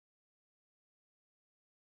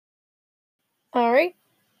Alright.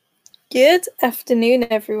 Good afternoon,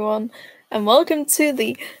 everyone, and welcome to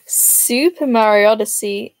the Super Mario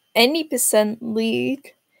Odyssey Any Percent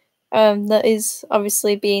League. That is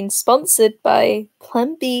obviously being sponsored by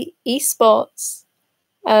Plan B Esports.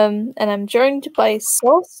 And I'm joined by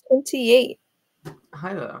Source28.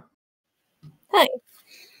 Hi there. Hi.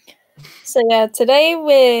 So yeah, today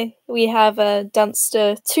we have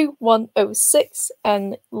Dansta2106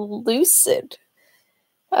 and Lucid.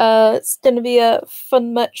 It's going to be a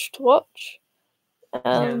fun match to watch.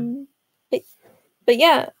 But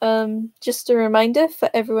yeah, just a reminder for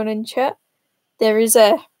everyone in chat, there is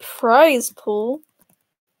a prize pool.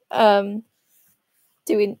 Doing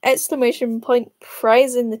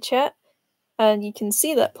 !prize in the chat, and you can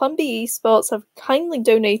see that Plan B Esports have kindly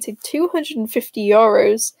donated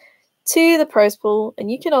 €250 to the prize pool, and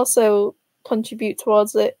you can also contribute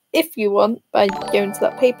towards it if you want by going to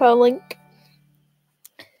that PayPal link.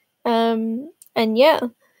 And yeah,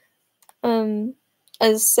 as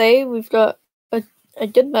I say, we've got a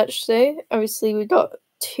good match today. Obviously, we've got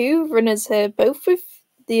two runners here, both with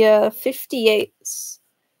the 58s.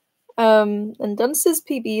 And Dunce's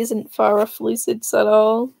PB isn't far off Lucid's at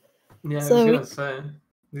all. Yeah, I was gonna say,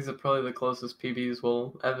 these are probably the closest PBs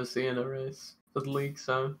we'll ever see in a race for the league,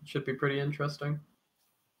 so it should be pretty interesting.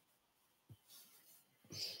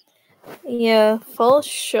 Yeah, for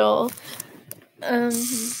sure.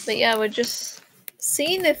 But yeah, we're just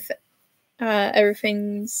seeing if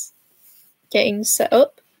everything's getting set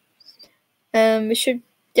up. We should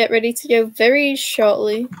get ready to go very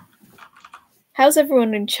shortly. How's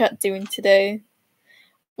everyone in chat doing today?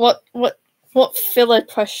 What filler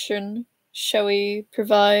question shall we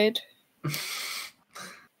provide?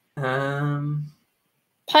 Pineapple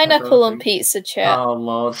on pizza, chat. Oh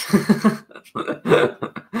lord.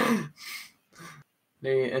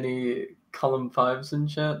 any column 5s in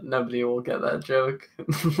chat? Nobody will get that joke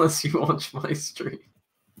unless you watch my stream.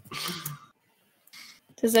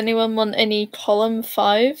 Does anyone want any column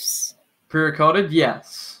 5s? Pre-recorded?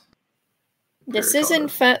 Yes. This is in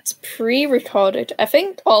fact pre-recorded. I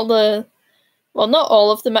think all the, well, not all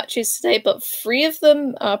of the matches today, but 3 of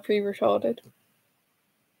them are pre-recorded.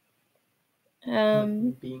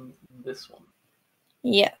 Being this one.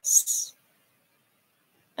 Yes.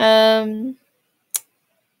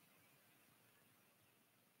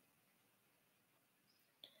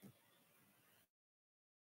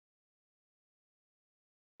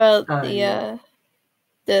 Well, the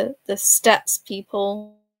stats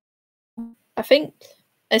people, I think,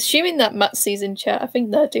 assuming that Matsy's in chat, I think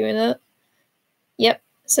they're doing it. Yep.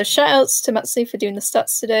 So shoutouts to Matsy for doing the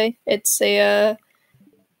stats today. It's a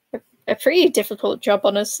pretty difficult job,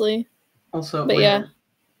 honestly. Also, but yeah,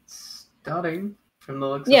 starting from the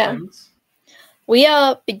looks of things. We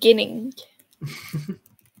are beginning.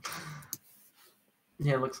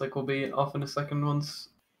 Yeah, looks like we'll be off in a second once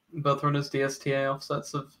both runners DSTA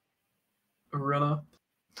offsets of a runner.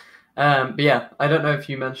 But yeah, I don't know if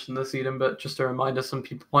you mentioned this, Eden, but just a reminder, some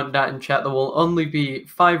people pointed out in chat there will only be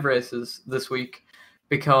 5 races this week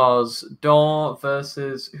because Daw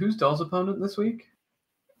versus... Who's Daw's opponent this week?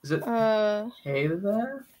 Is it Hey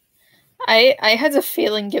there? I had a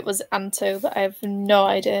feeling it was Anto, but I have no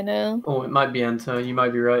idea now. Oh, it might be Anto. You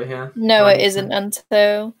might be right here. No, it isn't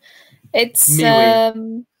Anto. It's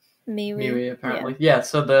Miwi. Miwi, apparently. Yeah,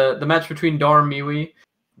 so the match between Daw and Miwi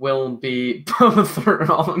will be both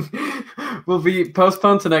wrong. Will be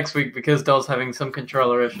postponed to next week because Daw's having some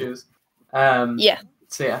controller issues. Yeah.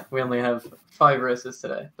 So yeah, we only have 5 races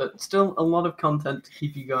today, but still a lot of content to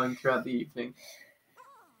keep you going throughout the evening.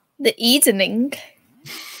 The evening.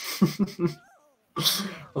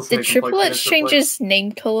 Did Triple H change his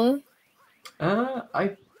name color?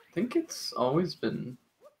 I think it's always been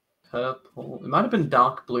purple. It might have been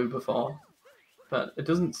dark blue before, but it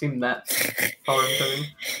doesn't seem that foreign to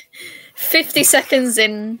me. 50 seconds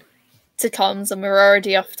in to comms and we're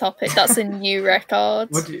already off topic. That's a new record.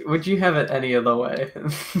 Would you have it any other way?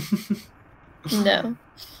 No.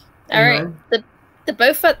 Alright, they're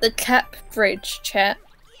both at the Cap Bridge, chat.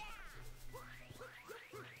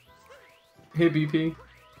 Hey BP.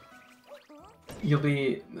 You'll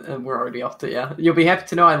be... we're already off to... Yeah. You'll be happy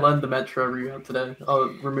to know I learned the Metro route today.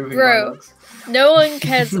 Oh, removing bugs. No one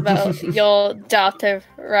cares about your data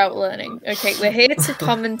route learning. Okay, we're here to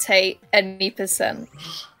commentate any percent.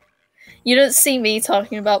 You don't see me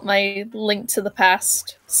talking about my Link to the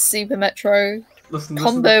Past, Super Metro,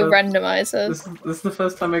 combo randomizer. This is the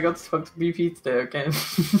first time I got to talk to BP today, okay?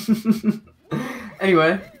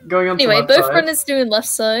 Anyway, going on to left both side. runners doing left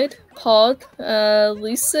side. Pog,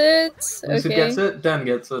 Lucid. Lucid gets it, Dan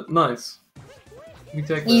gets it. Nice. We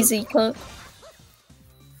take easy cut.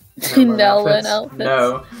 Now learn outfits.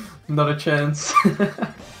 No, not a chance.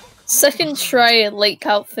 Second try lake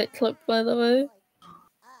outfit clip, by the way.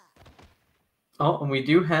 Oh, and we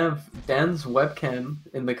do have Dan's webcam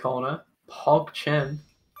in the corner. Pog Chen.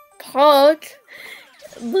 Pog!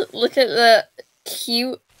 Look at that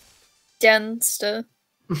cute Dansta.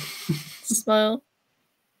 Smile.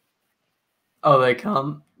 Oh, they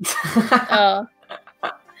can't. Oh.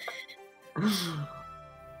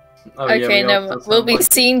 Oh, okay, yeah, no, we'll be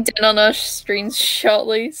seeing Dan on our screens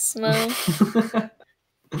shortly. Smile.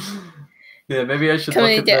 Yeah, maybe I should look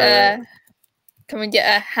at the... Can we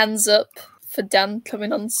get a hands up for Dan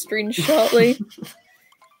coming on screen shortly?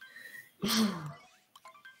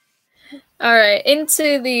 Alright,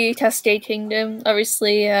 into the Cascade Kingdom.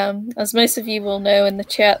 Obviously, as most of you will know in the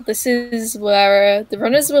chat, this is where the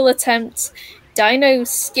runners will attempt Dino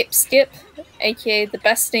Skip Skip, aka the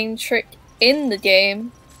best named trick in the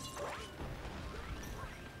game.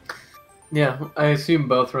 Yeah, I assume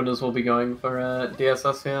both runners will be going for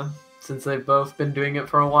DSS here, since they've both been doing it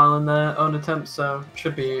for a while in their own attempts, so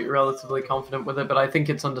should be relatively confident with it, but I think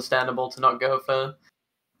it's understandable to not go for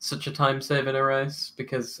such a time save in a race,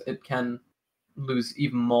 because it can lose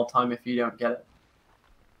even more time if you don't get it.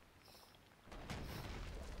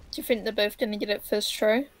 Do you think they're both going to get it first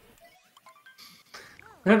try?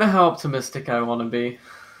 I don't know how optimistic I want to be.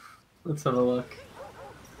 Let's have a look.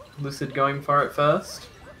 Lucid going for it first.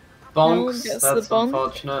 Bonks, No, that's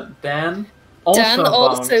unfortunate. Dan also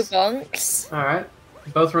bonks. Alright.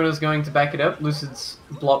 Both runners going to back it up. Lucid's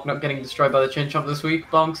block not getting destroyed by the chin chomp this week.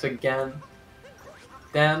 Bonks again.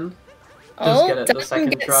 Dan does get it the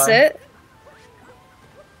second try. It.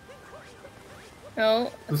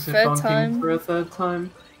 Oh, Lucid third bonking time. for a third time.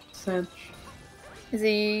 Cinch. Is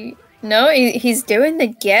he... No, he's doing it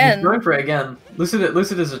again. He's going for it again. Lucid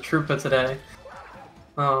is a trooper today.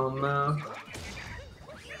 Oh no.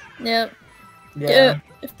 Yep. Yeah.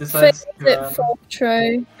 Decides to fourth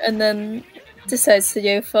try and then decides to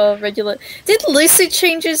go for regular. Did Lucid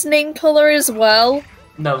change his name color as well?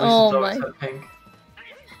 No, Lucid's always had pink.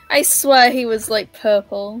 I swear he was like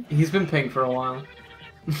purple. He's been pink for a while.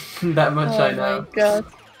 That much I know. Oh my god.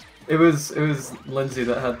 It was Lindsay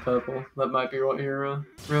that had purple. That might be what you're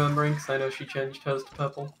remembering, because I know she changed hers to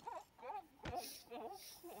purple.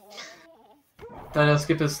 Dino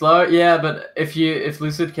skip is slow. Yeah, but if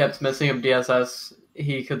Lucid kept messing up DSS,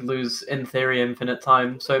 he could lose, in theory, infinite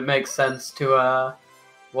time. So it makes sense to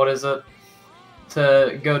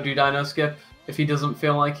to go do Dino skip if he doesn't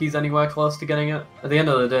feel like he's anywhere close to getting it. At the end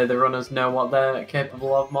of the day, the runners know what they're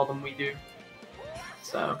capable of more than we do.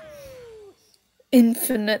 So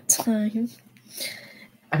infinite time.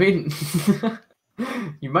 I mean,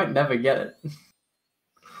 you might never get it.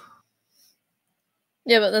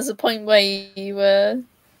 Yeah, but there's a point where you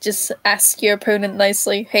just ask your opponent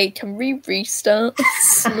nicely, "Hey, can we restart?"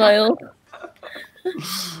 Smile.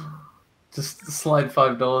 Just slide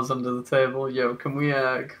 $5 under the table. Yo, can we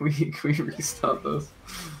restart this?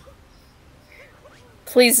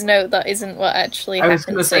 Please note that isn't what actually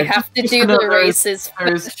happens. They have to do the races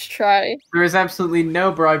first try. There is absolutely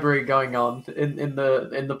no bribery going on in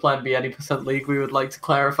the Plan B 80% League. We would like to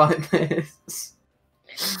clarify this.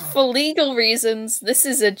 For legal reasons, this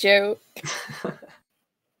is a joke.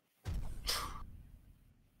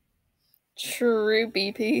 True,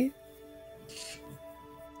 BP.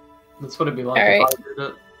 That's what it'd be like if I did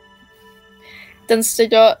it. Dunster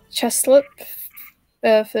got chest look.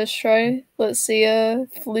 First try. Let's see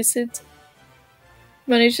if Lucid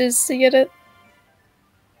manages to get it.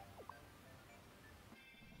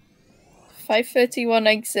 5:31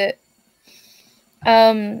 exit.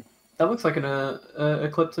 That looks like a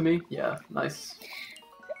clip to me. Yeah, nice.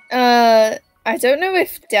 I don't know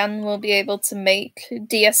if Dan will be able to make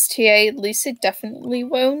DSTA. Lucid definitely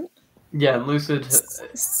won't. Yeah, Lucid.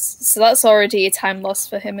 So that's already a time loss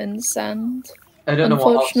for him in Sand. I don't know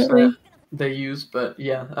what offset they use, but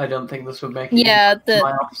yeah, I don't think this would make it. Yeah,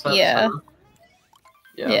 my offset, yeah. So.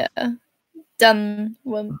 Yeah. Dan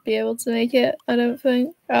won't be able to make it, I don't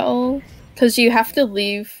think, at all. Because you have to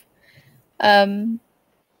leave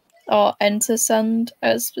or enter Sand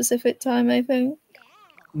at a specific time, I think.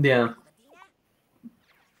 Yeah.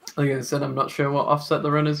 Like I said, I'm not sure what offset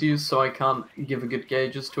the runners use, so I can't give a good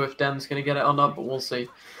gauge as to if Dan's going to get it or not, but we'll see.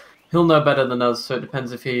 He'll know better than us, so it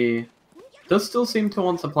depends if he does still seem to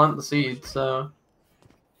want to plant the seed, so...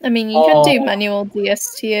 I mean, you can do manual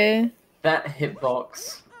DSTA. That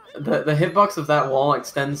hitbox. The hitbox of that wall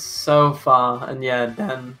extends so far, and yeah,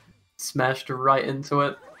 Dan smashed right into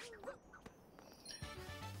it.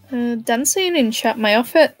 Dan saying in chat, my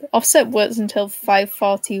offset works until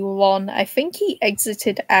 5:41. I think he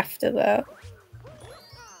exited after that.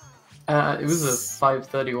 It was a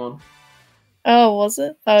 531. Oh, was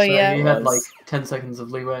it? Oh, So yeah, he it had was. like 10 seconds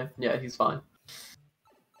of leeway. Yeah, he's fine.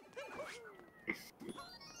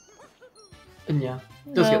 And yeah,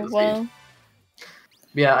 does get the speed.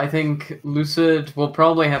 Yeah, I think Lucid will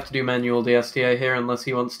probably have to do manual DSTA here unless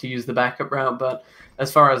he wants to use the backup route, but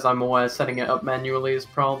as far as I'm aware, setting it up manually is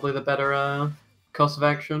probably the better course of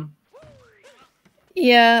action.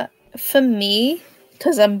 Yeah, for me,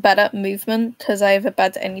 because I'm bad at movement, because I have a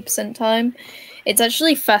bad any percent time, it's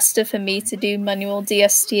actually faster for me to do manual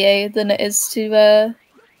DSTA than it is to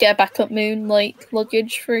get a backup moon, like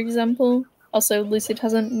luggage, for example. Also, Lucid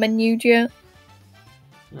hasn't menued yet.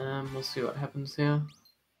 We'll see what happens here.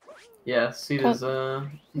 Yeah, seed is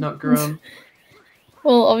not grown.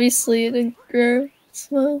 Well, obviously it didn't grow,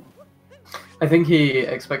 so... I think he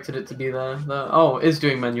expected it to be there. Oh, is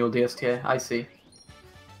doing manual DSTA, I see.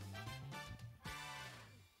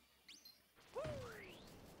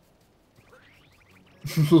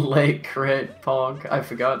 Late crit pog. I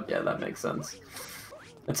forgot. Yeah, that makes sense.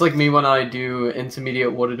 It's like me when I do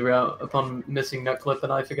intermediate wooded route upon missing nut clip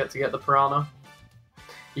and I forget to get the piranha.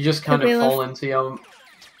 You just kind of fall into your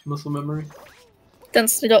muscle memory.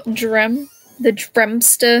 Dansta got Drem, the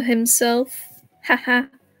Dremster himself. Haha.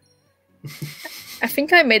 I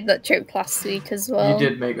think I made that joke last week as well. You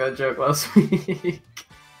did make that joke last week.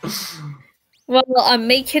 Well, I'm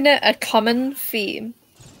making it a common theme.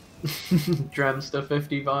 Dramster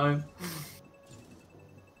 55.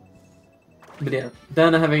 But yeah,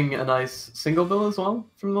 Dan having a nice single bill as well,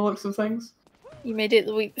 from the looks of things. You made it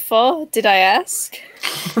the week before, did I ask?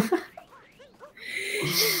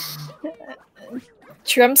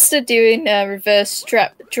 Drumster doing a reverse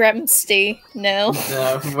Dremsty now.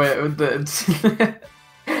 No, wait,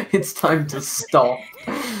 it's time to stop.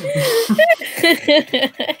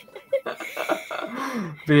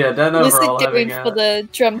 But yeah, Dan overall having for the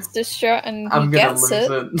Drumster strat and I'm he gonna gets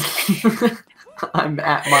lose it. I'm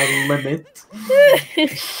at my limit.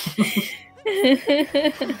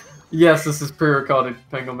 Yes, this is pre-recorded,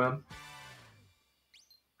 Penguin.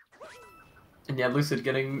 And yeah, Lucid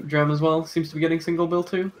getting Drum as well. Seems to be getting single bill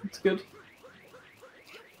too. It's good.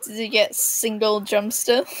 Did he get single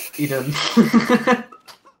Drumster? He didn't.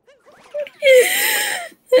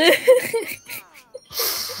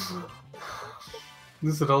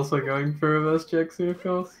 Lucid also going for reverse checks here, of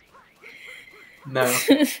course. No.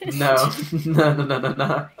 No.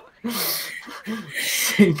 No.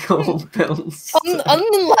 Single bills. On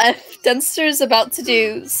the left, Danster is about to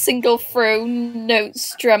do single throw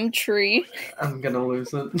notes drum tree. I'm gonna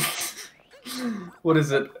lose it. What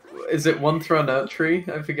is it? Is it one throw note tree?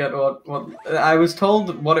 I forget what I was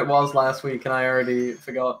told what it was last week and I already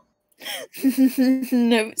forgot.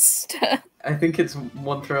 Note step. I think it's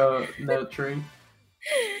one throw note tree.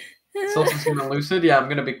 It's also gonna Lucid? Yeah, I'm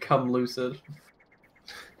gonna become Lucid.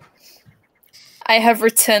 I have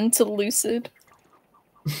returned to Lucid.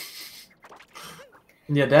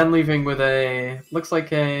 Yeah, Dan leaving with a looks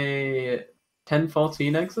like a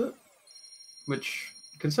 10-14 exit, which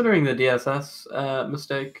considering the DSS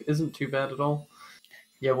mistake isn't too bad at all.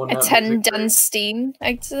 Yeah, a 10 Dan Steam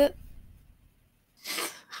exit.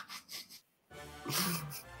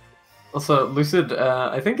 Also, Lucid,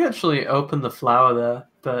 I think actually opened the flower there,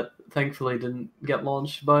 but thankfully didn't get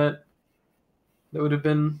launched by it. That would have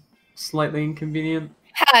been slightly inconvenient.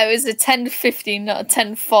 It was a 10-15, not a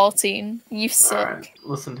 10-14. You suck. Alright,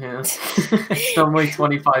 listen here. It's only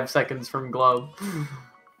 25 seconds from Globe.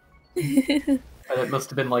 But it must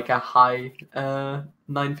have been like a high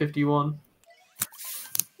 9:51.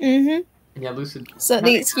 Mm-hmm. And yeah, Lucid. Is that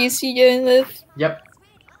the excuse you're going with? Yep.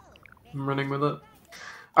 I'm running with it.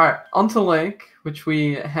 Alright, onto Lake, which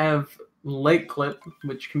we have Lake Clip,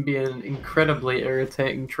 which can be an incredibly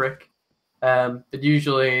irritating trick. But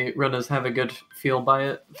usually runners have a good feel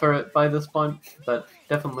for it by this point, but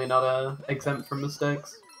definitely not exempt from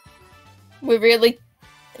mistakes. We're really,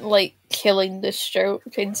 like, killing the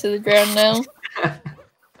stroke into the ground now.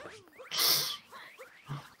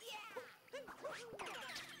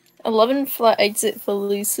 $11 flat exit for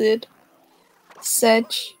Lucid.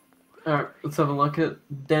 Sedge. Alright, let's have a look at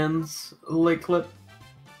Dan's Lake Clip.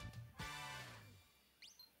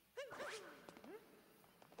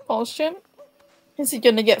 Bullshit. Is he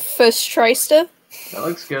gonna get first tryster? That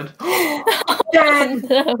looks good. Dan!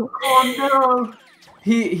 No. Oh no!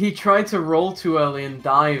 He tried to roll too early and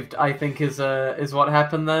dived, I think is what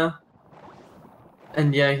happened there.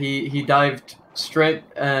 And yeah, he dived straight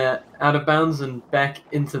out of bounds and back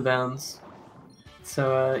into bounds.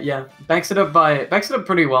 So yeah, backs it up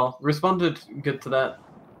pretty well. Responded good to that.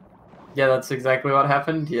 Yeah, that's exactly what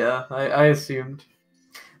happened. Yeah, I assumed.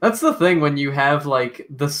 That's the thing when you have like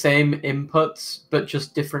the same inputs but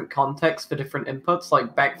just different contexts for different inputs,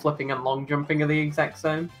 like backflipping and long jumping are the exact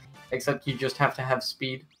same, except you just have to have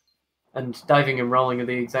speed. And diving and rolling are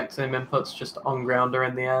the exact same inputs, just on ground or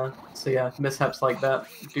in the air. So yeah, mishaps like that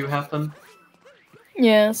do happen.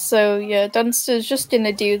 Yeah, so yeah, Dunster's just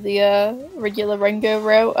gonna do the regular Rengo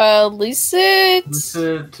route. Lucid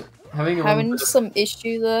having some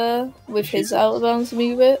issue there with his out of bounds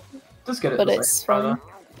movement. Just get it, but it's fine.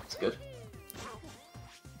 It's good.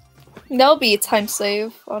 That'll be a time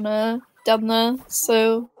save on down there,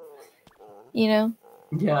 so you know.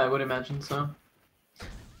 Yeah, I would imagine so.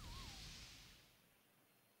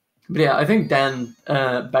 But yeah, I think Dan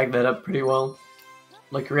bagged that up pretty well.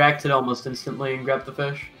 Like, reacted almost instantly and grabbed the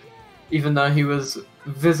fish. Even though he was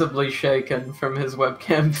visibly shaken from his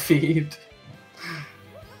webcam feed.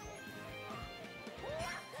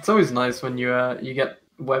 It's always nice when you get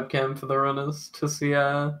webcam for the runners to see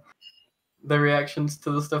their reactions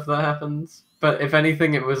to the stuff that happens. But if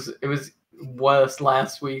anything, it was worse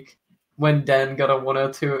last week when Dan got a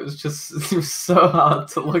 102. It was so hard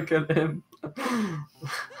to look at him.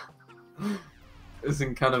 It was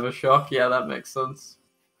in kind of a shock. Yeah, that makes sense.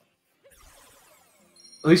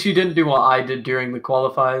 At least you didn't do what I did during the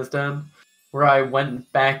qualifiers, Dan, where I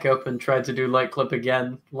went back up and tried to do light clip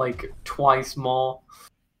again, like twice more.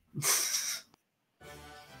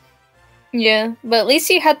 Yeah, but at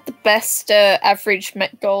least you had the best average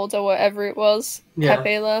mech gold or whatever it was. Yeah.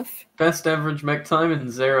 Pepe left. Best average mech time and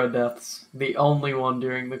 0 deaths. The only one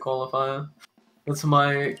during the qualifier. That's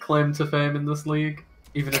my claim to fame in this league,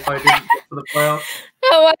 even if I didn't get to the playoffs.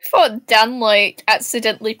 Oh, I thought Dan, like,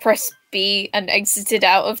 accidentally pressed B and exited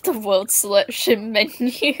out of the world selection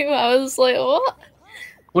menu. I was like, what?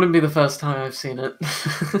 Wouldn't be the first time I've seen it.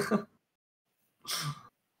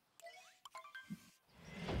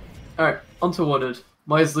 Alright, onto Wooded.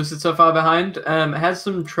 Why is Lucid so far behind? Has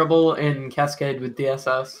some trouble in Cascade with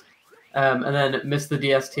DSS. And then missed the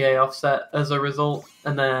DSTA offset as a result.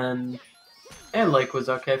 And then Air Lake was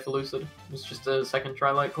okay for Lucid. It was just a second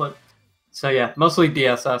try light clip. So yeah, mostly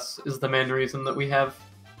DSS is the main reason that we have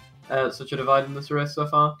such a divide in this race so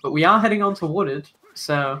far. But we are heading on to Wooded,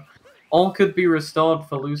 so all could be restored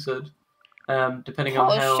for Lucid, depending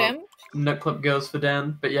on how Nutclip goes for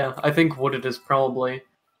Dan. But yeah, I think Wooded is probably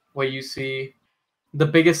where you see the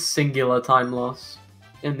biggest singular time loss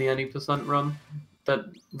in the any percent run that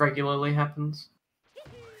regularly happens.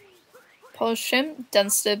 Polish him,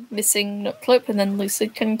 Danster missing Nutclip, and then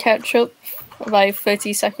Lucid can catch up by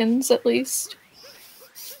 30 seconds at least.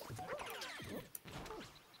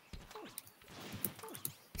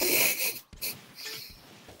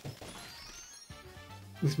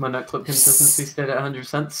 At least my Nutclip consistency stayed at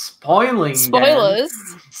 100%. Spoilers?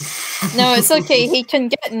 No, it's okay. He can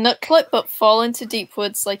get Nutclip but fall into Deep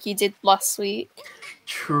Woods like he did last week.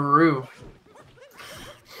 True.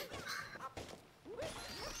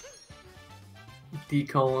 D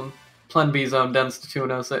colon. Plan B zone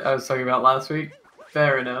Dansta2106 I was talking about last week.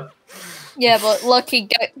 Fair enough. Yeah, but Lucky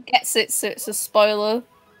gets it, so it's a spoiler.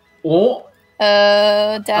 Oh.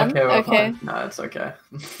 Dan? Okay. No, it's okay.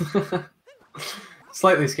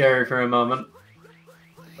 Slightly scary for a moment.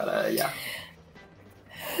 But, yeah.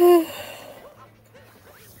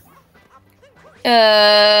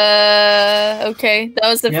 Okay. That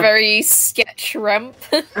was a very sketch ramp.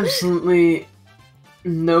 Absolutely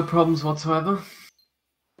no problems whatsoever.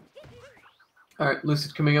 Alright,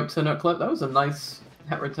 Lucid coming up to Nutclip. That was a nice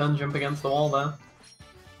hat return jump against the wall there.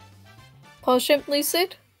 Polish him,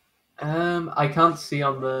 Lucid? I can't see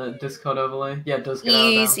on the Discord overlay. Yeah, it does get out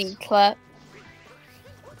of bounds. Easy clap.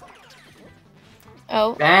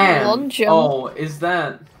 Oh, damn! long jump. Oh, is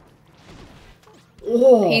that...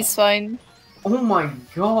 Oh! He's fine. Oh my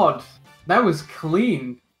god! That was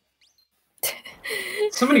clean!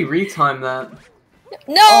 Somebody retime that.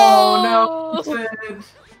 No! Oh no!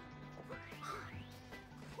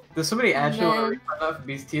 Does somebody actually want to retime that for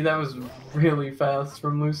BCT? That was really fast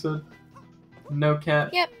from Lucid. No cap.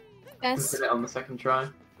 Yep. Yes. Just did it on the second try.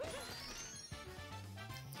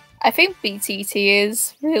 I think BTT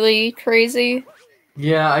is really crazy.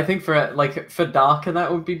 Yeah, I think for Darker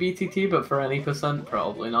that would be BTT, but for any percent,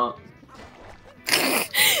 probably not.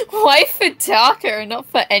 Why for Darker and not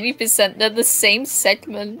for any percent? They're the same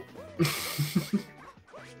segment.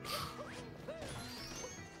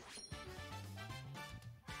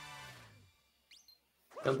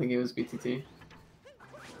 Don't think it was BTT.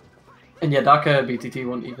 And yeah, Darker BTT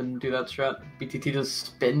won't even do that strat. BTT does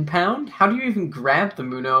spin pound? How do you even grab the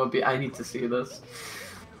Muno? I need to see this.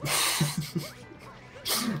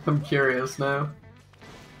 I'm curious now.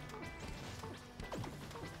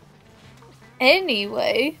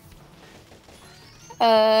 Anyway,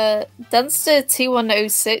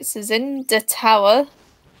 Dansta2106 is in the tower.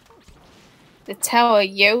 The tower,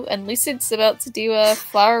 yo, and Lucid's about to do a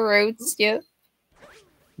Flower Roads, yo.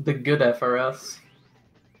 The good FRS.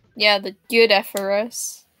 Yeah, the good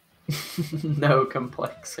FRS. No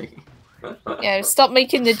complexity. Yeah, stop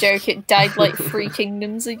making the joke, it died like 3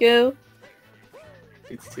 kingdoms ago.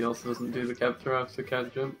 HT also doesn't do the capture after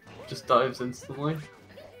cat jump, just dives instantly.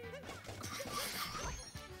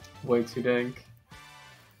 Way too dank.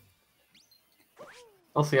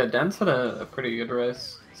 Also, yeah, Dan's had a pretty good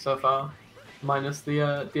race so far, minus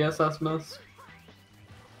the DSS miss.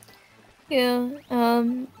 Yeah,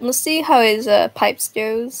 let's see how his pipes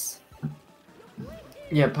goes.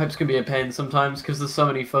 Yeah, pipes can be a pain sometimes because there's so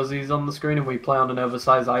many fuzzies on the screen and we play on an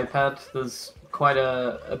oversized iPad. There's quite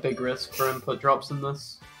a big risk for input drops in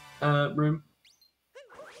this room.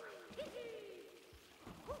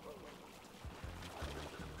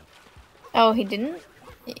 Oh, he didn't?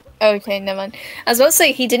 Okay, never mind. I was about to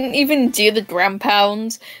say he didn't even do the gram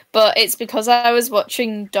pound, but it's because I was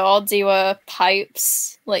watching Daw do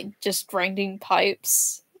pipes, like just grinding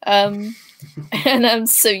pipes. And I'm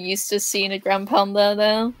so used to seeing a gram pound there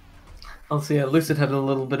now. Also, yeah, Lucid had a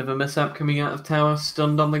little bit of a mishap coming out of tower,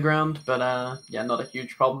 stunned on the ground, but yeah, not a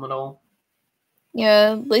huge problem at all.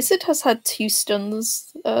 Yeah, Lucid has had 2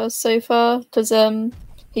 stuns so far, because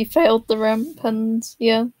he failed the ramp and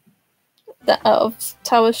yeah, that out of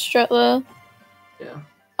tower strat there. Yeah.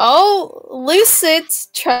 Oh, Lucid's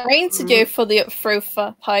trying to go for the up throw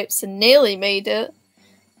pipes and nearly made it.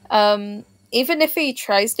 Even if he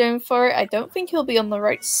tries going for it, I don't think he'll be on the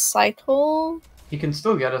right cycle. He can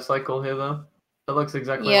still get a cycle here, though. It looks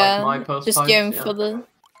exactly like my post just pipes. going for the...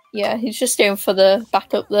 Yeah, he's just going for the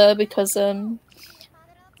backup there because of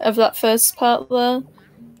that first part there.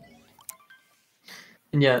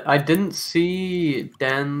 And yeah, I didn't see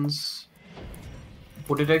Dan's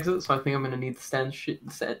wooded exit, so I think I'm going to need the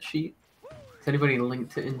set sheet. Has anybody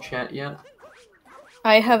linked it in chat yet?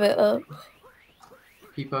 I have it up.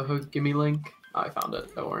 Peepo Hood, give me link. Oh, I found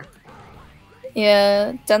it, don't worry.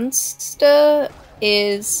 Yeah, Dansta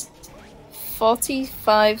is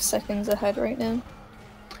 45 seconds ahead right now.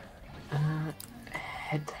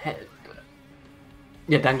 Head.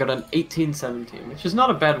 Yeah, Dan got an 18-17, which is not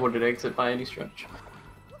a bad wooded exit by any stretch.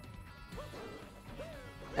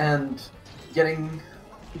 And getting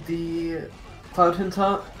the Cloud Hint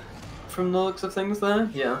Heart from the looks of things there,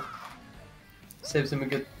 yeah. Saves him a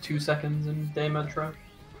good 2 seconds in day metro.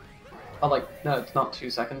 Oh, like, no, it's not 2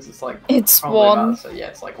 seconds, it's like... It's 1. Yeah,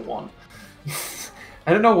 it's like 1.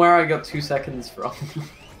 I don't know where I got 2 seconds from.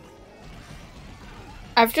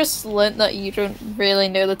 I've just learnt that you don't really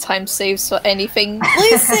know the time saves for anything.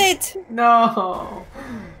 Lucid! No!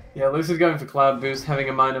 Yeah, Lucid's going for Cloud Boost, having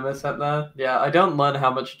a minor mishap there. Yeah, I don't learn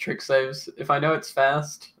how much a trick saves. If I know it's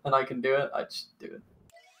fast and I can do it, I just do it.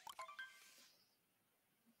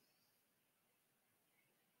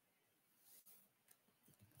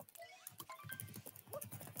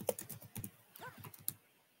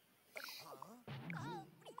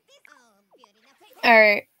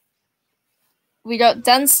 Alright. We got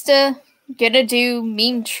Dansta gonna do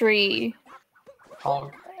Meme Tree.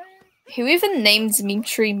 Hog. Who even names Meme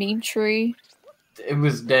Tree? It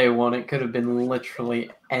was day 1, it could have been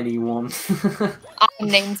literally anyone. I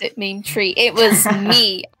named it Meme Tree. It was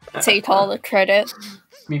me. Take all the credit.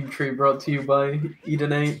 Meme Tree brought to you by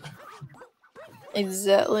Edenate.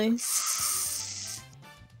 Exactly.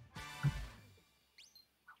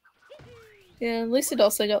 Yeah, Lucid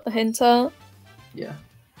also got the hint out. Yeah.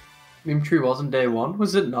 Meme Tree wasn't day 1,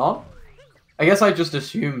 was it not? I guess I just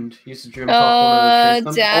assumed you used to dream Dan.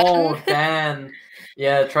 Oh, Dan!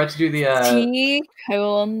 Yeah, tried to do the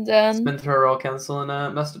Dan. spin through a roll cancel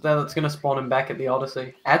and messed up there. That's gonna spawn him back at the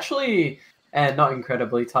Odyssey. Actually, not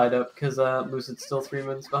incredibly tied up because Lucid's still 3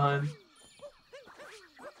 minutes behind.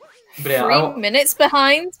 But yeah, 3 minutes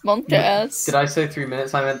behind? Monkas. Did I say 3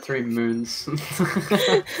 minutes? I meant 3 moons.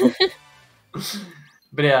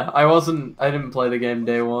 But yeah, I didn't play the game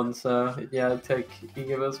day 1, so yeah, I'd take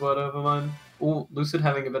Egiva's word over mine. Ooh, Lucid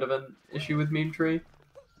having a bit of an issue with Meme Tree.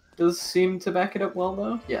 Does seem to back it up well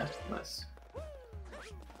though. Yeah, nice.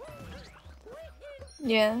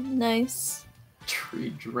 Yeah, nice. Tree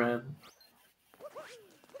Dren.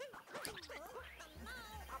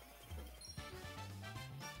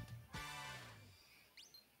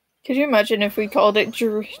 Could you imagine if we called it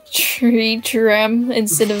Tree Drem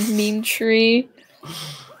instead of Meme Tree?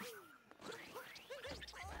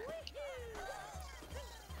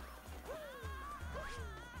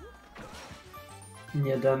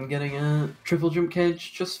 Yeah, done getting a triple jump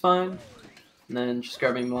cage just fine. And then just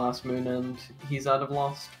grabbing the last moon, and he's out of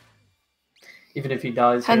Lost. Even if he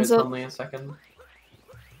dies here, Hands it's up. only a second.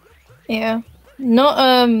 Yeah. Not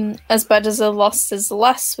as bad as a lost as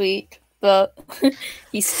last week, but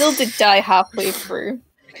he still did die halfway through.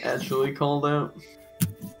 Actually called out.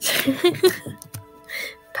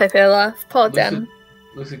 Pepe laugh. Poor Dan.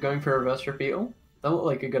 Lucid going for a reverse repeal. That looked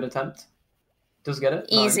like a good attempt. Does get it.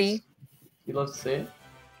 Easy. Nice. You love to see it.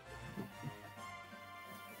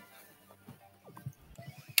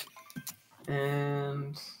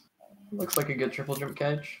 And looks like a good triple jump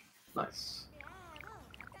cage. Nice.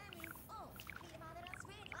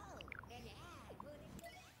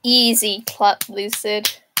 Easy clap,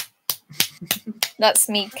 Lucid. That's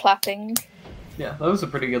me clapping. Yeah, that was a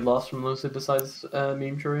pretty good loss from Lucid besides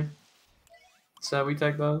meme tree. So we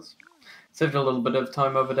take those. Saved a little bit of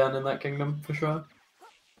time over Dan in that kingdom, for sure.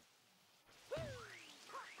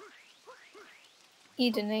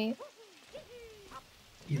 Edenate.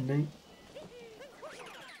 Edenate.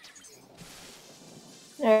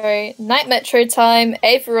 Alright, Night Metro time,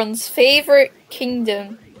 everyone's favourite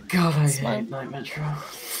kingdom. God, I hate Night Metro.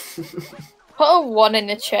 Put a 1 in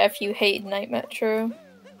the chat if you hate Night Metro.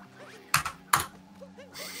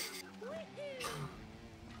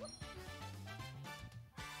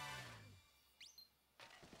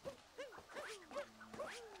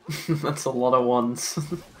 That's a lot of ones.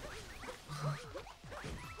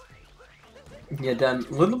 Yeah, Dan,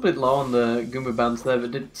 a little bit low on the Goomba bounce there,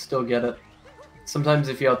 but did still get it. Sometimes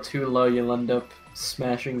if you're too low, you'll end up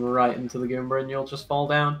smashing right into the Goomba and you'll just fall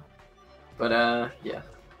down. But, yeah.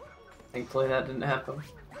 Thankfully that didn't happen.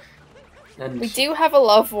 And we do have a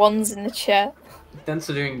lot of 1s in the chat.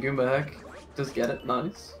 Dansta doing Goomba hack. Does get it,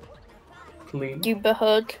 nice. Clean. Goomba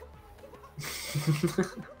hug.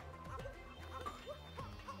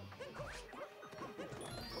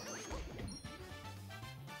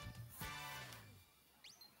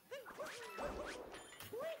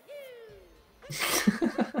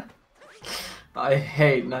 I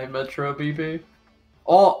hate Night Metro, BB.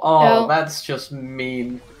 Oh, that's just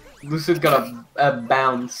mean. Lucid got a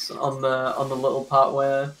bounce on the little part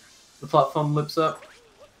where the platform lips up.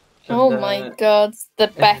 And, oh my god, the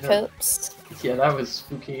backups. Yeah, that was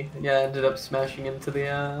spooky. Yeah, ended up smashing into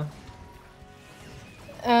the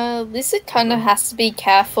Lucid kinda has to be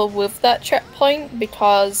careful with that checkpoint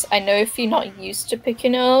because I know if you're not used to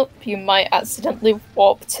picking it up, you might accidentally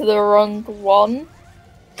warp to the wrong one.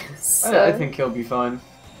 So, I think he'll be fine.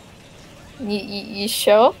 You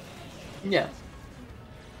sure? Yeah.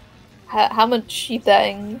 How much you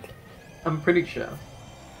betting? I'm pretty sure.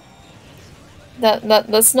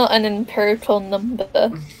 That's not an empirical number.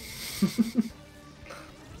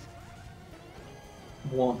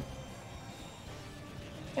 1.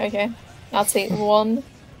 Okay, I'll take 1.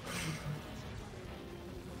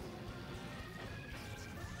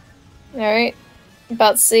 Alright.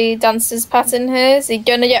 About to see Dance's pattern here. Is he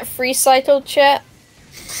gonna get free cycle chat?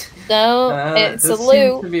 No, it's a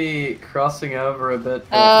loop. Seems to be crossing over a bit.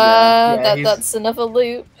 But that's another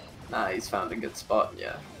loop. Nah, he's found a good spot,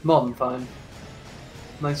 yeah. More than fine.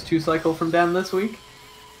 Nice 2-cycle from Dan this week.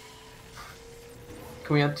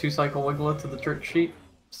 Can we add 2-cycle Wiggler to the trick sheet?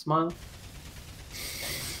 Smile.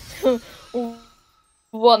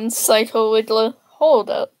 1 cycle Wiggler. Hold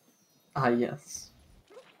up. Ah, yes.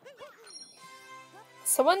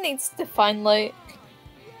 Someone needs to find, like,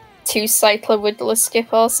 2-cycle Wiggler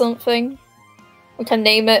skip or something. We can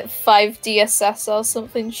name it 5DSS or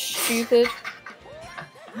something stupid.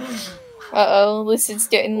 Uh-oh, Lucid's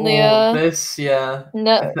getting the, this, yeah.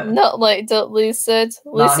 No, not like Lucid.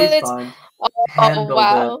 Nah, Lucid, he's fine. Oh,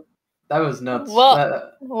 wow. It. That was nuts.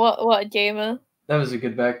 What a gamer. That was a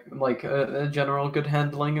good back, like, a general good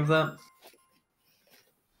handling of that.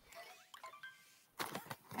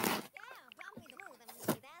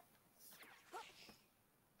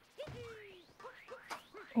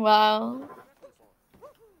 Wow.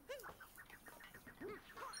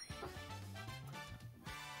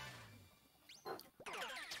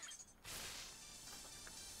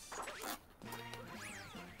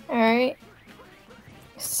 Alright.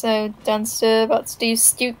 So, Dansta about to do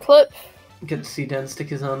Stu clip. Good to see Dan stick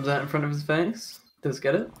his arms out in front of his face. Does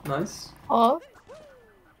get it. Nice. Oh.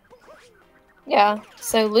 Yeah,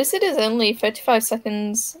 so Lucid is only 35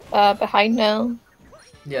 seconds behind now.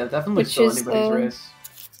 Yeah, definitely still anybody's race.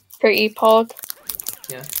 Pretty pog.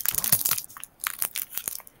 Yeah.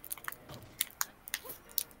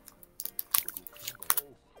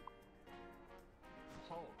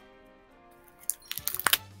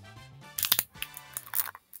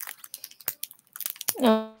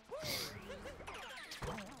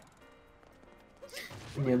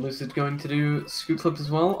 Yeah, Lucid going to do Scoot Flip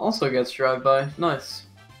as well. Also gets Drive By. Nice.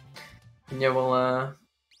 And yeah, we'll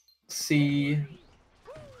see.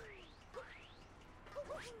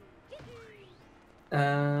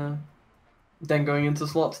 Then going into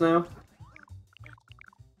slots now.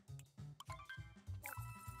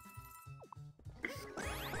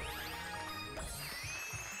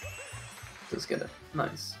 Let's get it.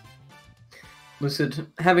 Nice. Lucid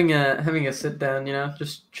having a sit down, you know,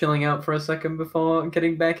 just chilling out for a second before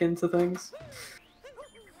getting back into things.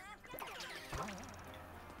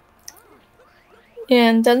 Yeah,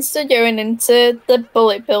 and Dansta going into the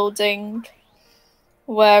bullet building,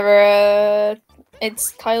 where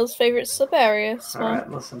it's Kyle's favorite sub area. Alright,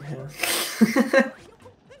 listen here.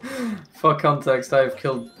 For context, I've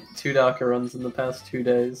killed 2 Darker runs in the past 2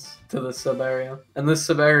 days to this sub area. And this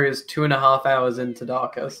sub area is 2.5 hours into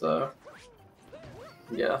Darker, so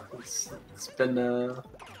yeah, it's been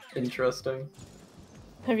interesting.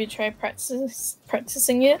 Have you tried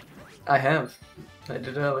practicing it? I have. I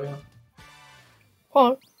did earlier.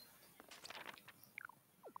 What?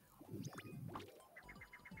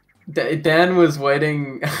 Dan was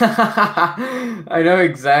waiting. I know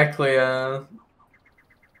exactly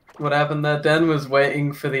what happened there. Dan was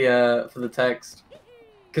waiting for the text,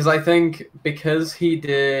 because I think because he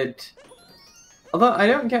did. Although I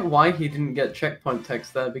don't get why he didn't get checkpoint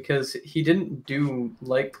text there, because he didn't do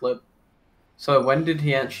light clip. So when did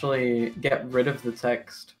he actually get rid of the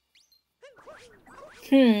text?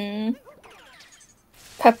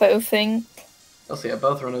 Peppo think. Oh, so yeah,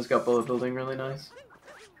 both runners got bullet building really nice.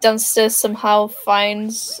 Dansta somehow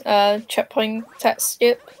finds checkpoint text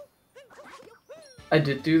skip. I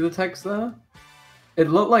did do the text there. It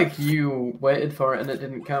looked like you waited for it and it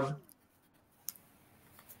didn't come.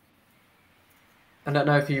 I don't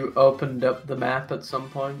know if you opened up the map at some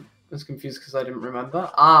point. I was confused because I didn't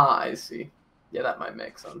remember. Ah, I see. Yeah, that might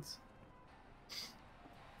make sense.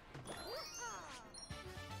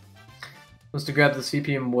 Was to grab the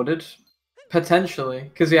CP and wooded? Potentially.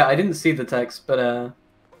 Because, yeah, I didn't see the text, but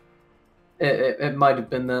it might have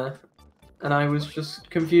been there. And I was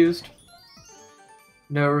just confused.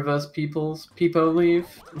 No reverse peepo leave.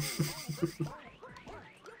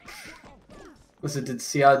 Listen, did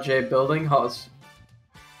CRJ building? Hot.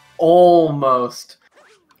 Almost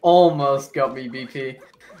got me BP.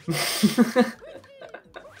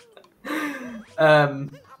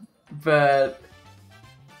 But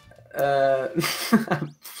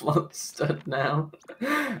I'm flustered now.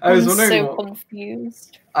 I was wondering. So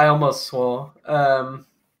confused. I almost swore.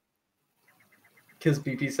 Because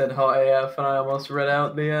BP said hot AF and I almost read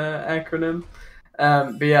out the acronym.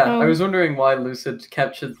 But yeah, I was wondering why Lucid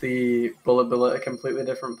captured the bullet bill at a completely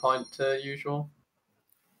different point to usual.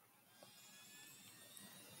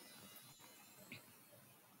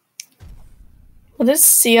 What does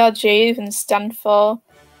CRJ even stand for?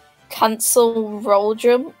 Cancel roll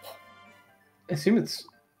jump? I assume it's...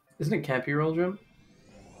 Isn't it campy roll jump?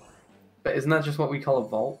 But isn't that just what we call a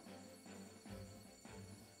vault?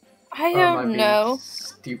 I don't know.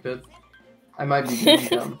 Stupid. I might be being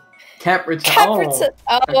dumb. Cap return. Oh! Okay,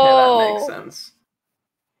 that makes sense.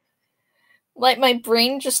 Like, my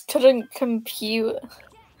brain just couldn't compute.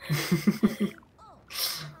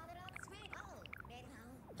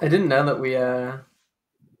 I didn't know that we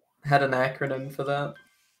had an acronym for that.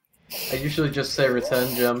 I usually just say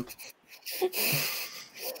return jump.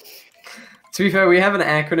 To be fair, we have an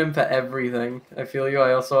acronym for everything. I feel you.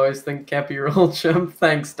 I also always think cappy roll jump.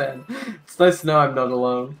 Thanks, Dan. It's nice to know I'm not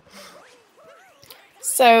alone.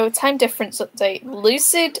 So, time difference update.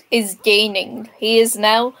 Lucid is gaining. He is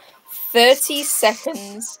now 30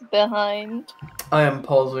 seconds behind. I am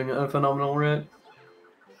pausing at a phenomenal rate.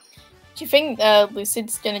 Do you think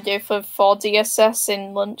Lucid's gonna go for 4 DSS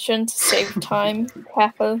in luncheon to save time?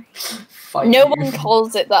 Pepper. No one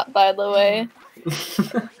calls it that, by the way.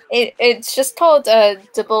 It's just called a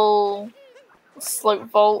double slope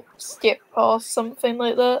vault skip or something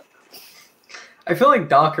like that. I feel like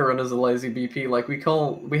Darker Run is a lazy BP. Like we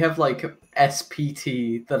have like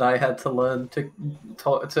SPT that I had to learn to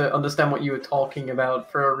understand what you were talking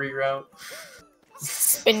about for a reroute.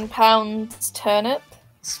 Spin pound turnip.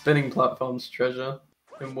 Spinning platforms treasure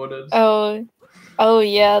in wooded. Oh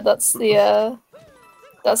yeah, that's the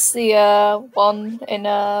one in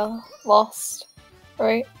Lost,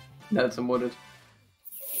 right? No, it's in wooded.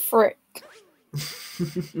 Frick.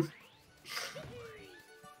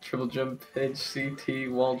 Triple jump,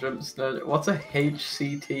 HCT, wall jump, snow. What's a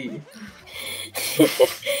HCT?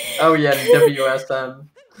 Oh yeah, WSM.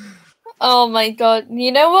 Oh my god!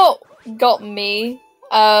 You know what got me?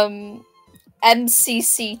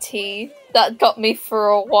 MCCT. That got me for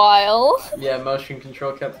a while. Yeah, motion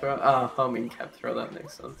control kept throw. Homing kept throw. That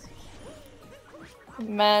makes sense.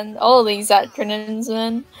 Man, all these acronyms,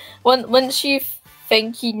 man. Once you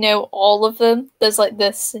think you know all of them, there's like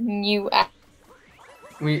this new.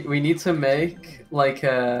 We need to make like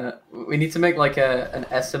an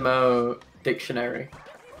SMO dictionary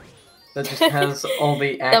that just has all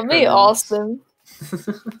the acronyms. That'd be awesome.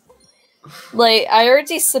 Like, I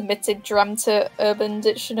already submitted Dram to Urban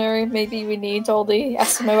Dictionary. Maybe we need all the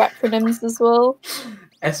SMO acronyms as well.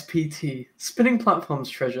 SPT, Spinning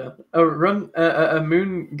Platforms Treasure. A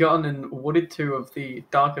moon gotten in Wooded 2 of the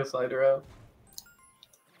Darker Side route.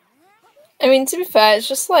 I mean, to be fair, it's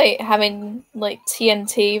just like having like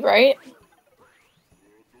TNT, right?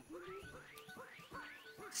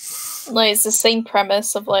 Like, it's the same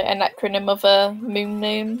premise of like an acronym of a moon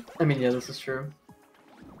name. I mean, yeah, this is true.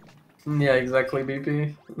 Yeah, exactly,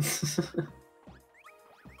 BP.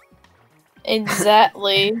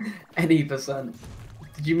 Exactly. Any percent.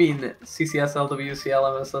 Did you mean CCS, LWCL,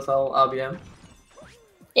 MSSL, RBM?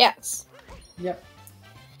 Yes. Yep.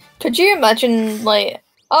 Could you imagine, like,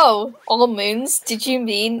 oh, all moons? Did you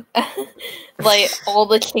mean, like, all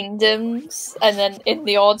the kingdoms, and then in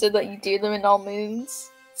the order that you do them in all moons?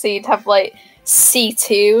 So you'd have, like,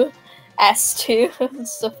 C2, S2, and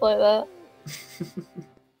stuff like that.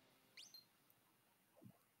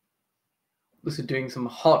 Lucid doing some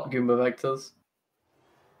hot Goomba vectors.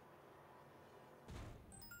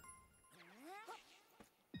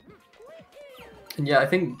 And yeah, I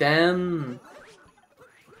think Dan...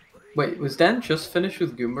 Wait, was Dan just finished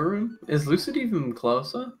with Goomba Room? Is Lucid even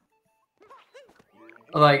closer?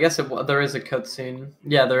 Although I guess there is a cutscene.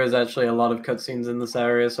 Yeah, there is actually a lot of cutscenes in this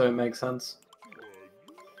area, so it makes sense.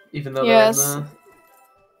 Even though they're in the...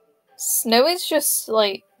 Snow is just,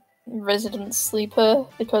 like, Resident Sleeper,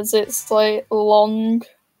 because it's, like, long.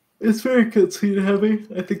 It's very cutscene heavy.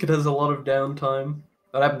 I think it has a lot of downtime.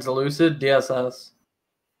 What happened to Lucid? DSS.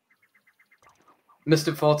 Missed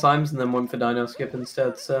it 4 times and then went for Dino Skip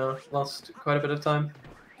instead, so lost quite a bit of time.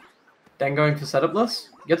 Dan going for setupless,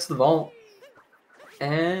 gets the vault,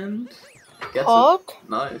 and gets it.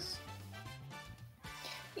 Nice.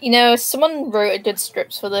 You know, if someone wrote a good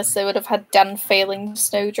script for this, they would have had Dan failing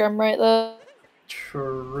Snowdrum right there.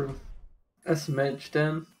 True. SMH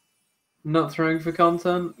Dan. Not throwing for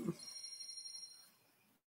content.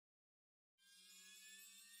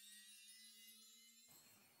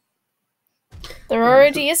 There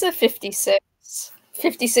already is a 56.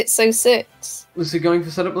 5606. Was he going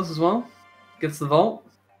for setupless as well? Gets the vault.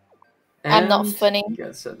 I'm not funny.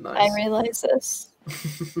 Gets it, nice. I realize this.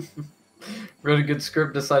 Wrote a good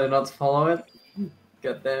script, decided not to follow it.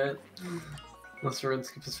 God damn it. Unless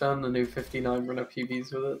RuneScape has found a new 59 run-up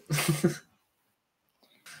PBs with it.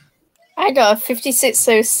 I got a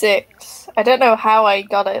 5606. I don't know how I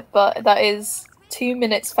got it, but that is 2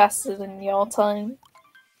 minutes faster than your time.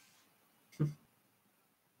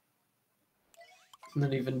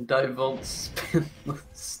 Not even dive vault spin with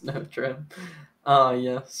Snowdrum. Ah,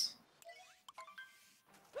 yes.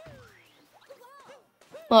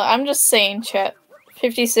 Look, I'm just saying, chat.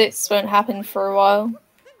 56 won't happen for a while.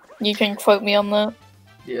 You can quote me on that.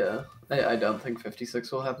 Yeah, I don't think 56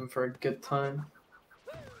 will happen for a good time.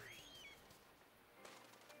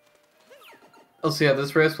 Also, yeah,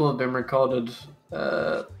 this race will have been recorded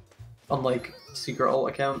on, like, secret alt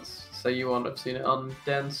accounts, so you won't have seen it on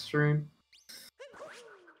Dan's stream.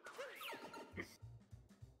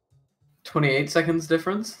 28 seconds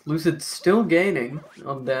difference. Lucid still gaining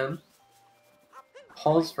on Dan.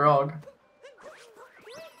 Pause frog.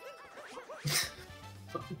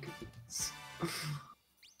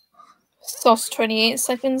 Sauce 28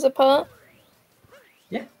 seconds apart.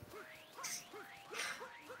 Yeah.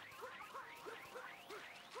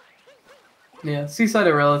 Yeah, Seaside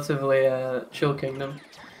are relatively chill kingdom.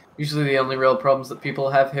 Usually the only real problems that people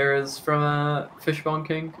have here is from fish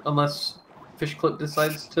bonking, unless Fish Clip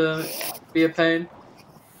decides to be a pain.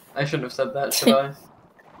 I shouldn't have said that, should I?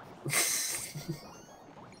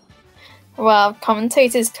 Wow,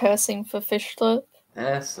 commentators cursing for Fish Clip.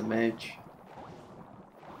 SMH.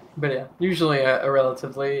 But yeah, usually a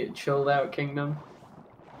relatively chilled out kingdom.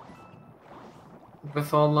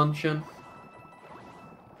 Before luncheon.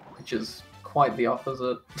 Which is quite the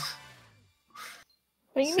opposite.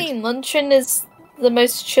 What do you mean? Luncheon is the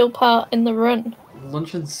most chill part in the run.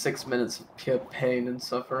 Luncheon's 6 minutes of pure pain and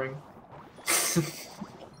suffering.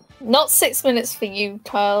 Not 6 minutes for you,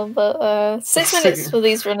 Kyle, but 6 minutes for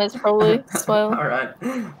these runners probably as well. Alright,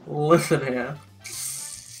 listen here.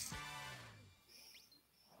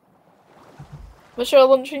 What's your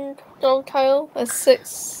luncheon goal, Kyle? A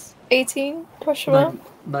 6 18? Question mark?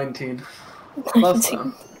 19. 19. Last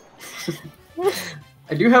time.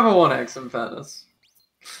 I do have a 1x in fairness.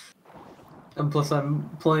 And plus I'm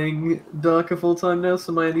playing Darker full time now,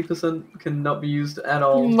 so my 80% cannot be used at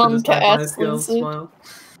all to decide my skills smile.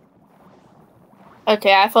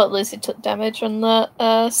 Okay, I thought Lucid took damage on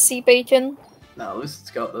the sea bacon. No,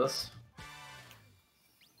 Lucid's got this.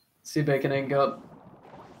 Sea bacon ain't got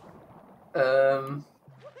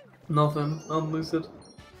nothing on Lucid.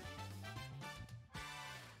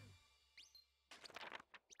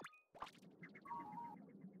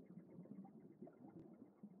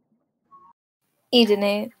 Eating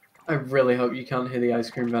it. I really hope you can't hear the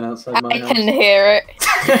ice cream van outside my house. I can hear it.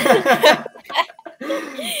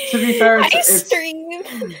 To be fair,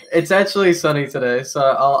 it's actually sunny today, so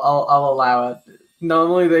I'll allow it.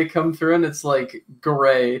 Normally they come through and it's like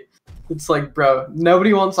gray. It's like, bro,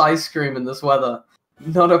 nobody wants ice cream in this weather.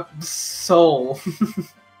 Not a soul.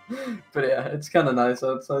 But yeah, it's kind of nice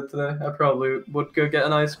outside today. I probably would go get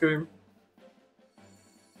an ice cream.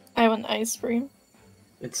 I want ice cream.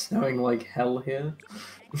 It's snowing like hell here.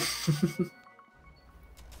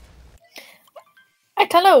 I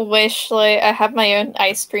kind of wish, like, I had my own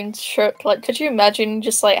ice cream truck. Like, could you imagine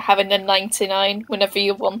just, like, having a 99 whenever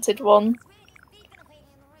you wanted one?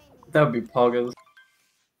 That would be poggers.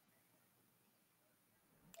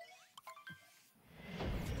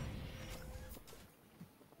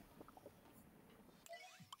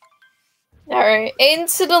 Alright,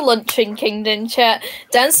 into the luncheon kingdom chat.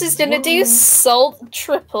 Dancer's gonna do salt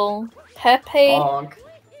triple. Pepe.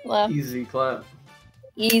 Left. Easy clap.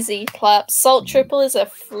 Easy clap. Salt triple is a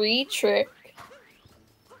free trick.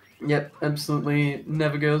 Yep, absolutely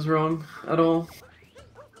never goes wrong at all.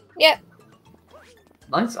 Yep.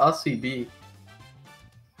 Nice RCB.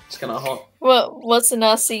 It's kinda hot. What's an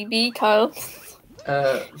RCB, Kyle?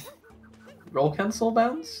 Roll cancel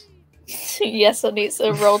bounce? Yes, and it's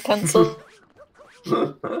a roll cancel.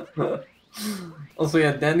 Also,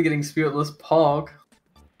 yeah, Dan getting spiritless Pog.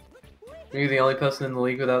 Maybe the only person in the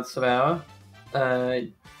league without Savara.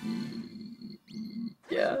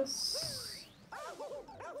 Yes.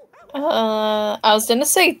 I was gonna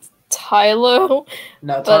say Tylo.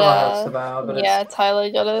 No, Tylo has Savara, but yeah,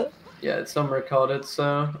 Tylo got it. Yeah, it's unrecorded,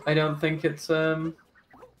 so I don't think it's set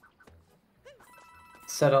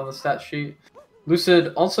on the stat sheet.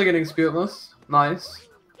 Lucid also getting spiritless. Nice.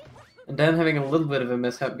 And Dan having a little bit of a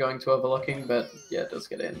mishap going to overlooking, but yeah, it does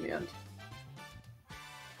get in the end.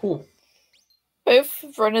 Cool. Both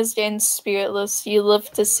runners getting spiritless. You love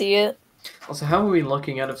to see it. Also, how are we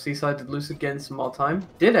looking out of Seaside? Did Lucid gain some more time?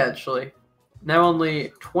 Did actually. Now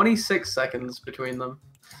only 26 seconds between them.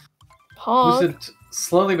 Pog. Lucid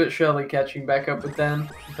slowly but surely catching back up with Dan,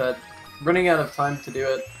 but running out of time to do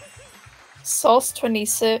it. Sauce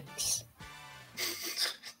 26.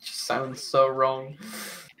 Just sounds so wrong.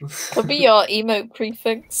 Could be your emote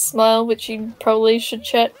prefix, Smile, which you probably should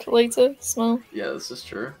check later, Smile. Yeah, this is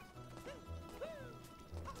true.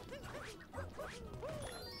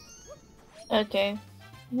 Okay.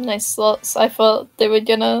 Nice slots. I thought they were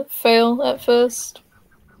gonna fail at first.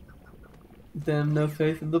 Damn, no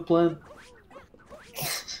faith in the plan.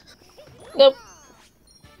 Nope.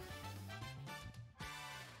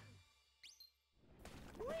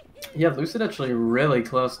 Yeah, Lucid actually really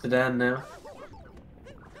close to Dan now.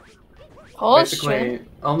 Basically,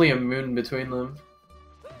 only a moon between them.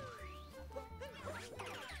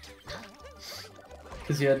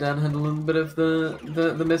 Because yeah, Dan had a little bit of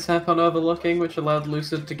the mishap on overlooking, which allowed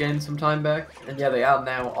Lucid to gain some time back. And yeah, they are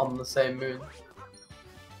now on the same moon.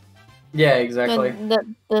 Yeah, exactly.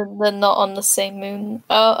 They're not on the same moon.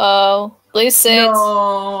 Uh-oh. Lucid!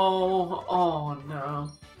 No! Oh, no.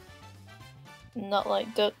 Not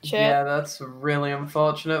like Dutch. Yeah, that's really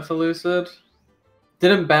unfortunate for Lucid.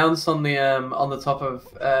 Didn't bounce on the top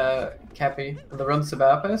of Cappy. The run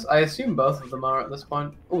Sabao pace. I assume both of them are at this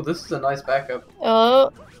point. Oh, this is a nice backup. Oh.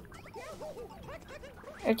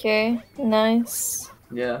 Okay, nice.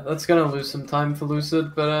 Yeah, that's gonna lose some time for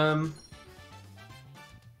Lucid, but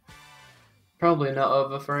probably not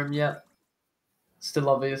over for him yet. Still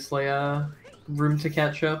obviously room to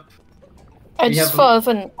catch up. I just thought of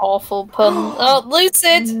an awful pun. Oh,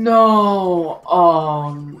 Lucid! No!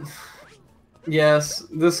 Oh. Yes,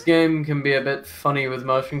 this game can be a bit funny with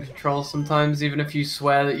motion control sometimes. Even if you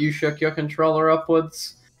swear that you shook your controller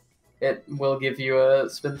upwards, it will give you a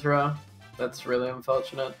spin throw. That's really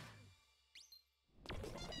unfortunate.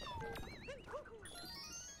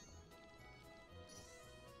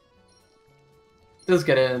 Does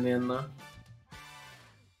get it in the end though.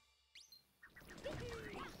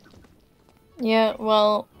 Yeah,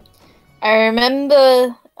 well, I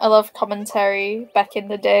remember a lot of commentary back in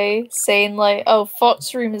the day saying like, "Oh,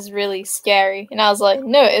 Fox Room is really scary," and I was like,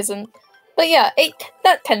 "No, it isn't." But yeah,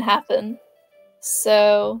 that can happen.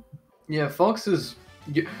 So Yeah, Fox is.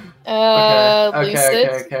 Okay,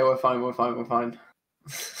 Lucid. we're fine.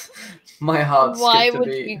 My heart Why skipped a would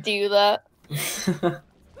beat. you do that?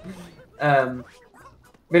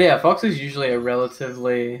 But yeah, Fox is usually a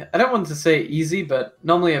relatively, I don't want to say easy, but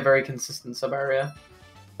normally a very consistent sub area.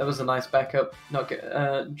 That was a nice backup, not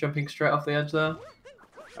jumping straight off the edge there.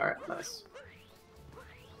 Alright, nice.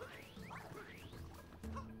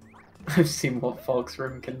 I've seen what Fox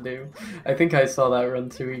Room can do. I think I saw that run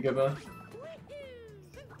to Igaba.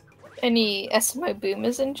 Any SMO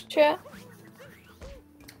boomers in chat?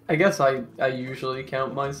 I guess I usually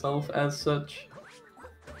count myself as such.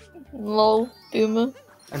 Lol, boomer.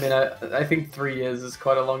 I mean, I think 3 years is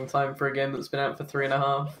quite a long time for a game that's been out for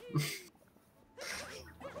 3.5.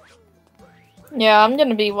 Yeah, I'm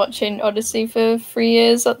gonna be watching Odyssey for 3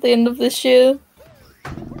 years at the end of this year.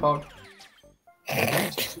 Pog.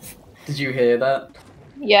 Did you hear that?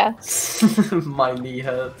 Yes. My knee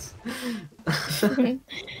hurts.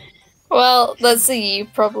 Well, that's a you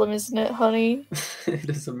problem, isn't it, honey? It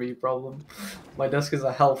is a me problem. My desk is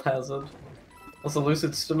a health hazard. Also,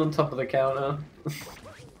 Lucid stood on top of the counter.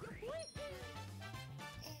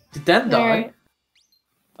 Did Dan die? Right.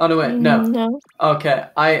 Oh no, wait, no. No. Okay,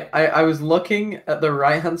 I was looking at the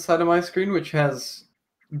right-hand side of my screen, which has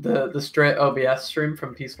the straight OBS stream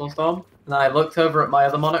from Peaceful Storm, and I looked over at my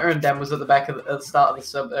other monitor, and Dan was at the back of at the start of the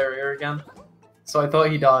sub area again. So I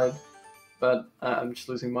thought he died, but I'm just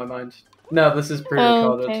losing my mind. No, this is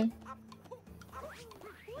pre-recorded. Okay.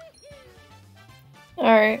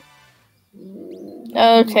 Alright.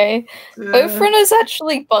 Okay. Both runners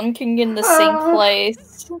actually bunking in the same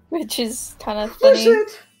place, which is kind of funny. Oh,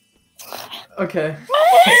 shit. Okay.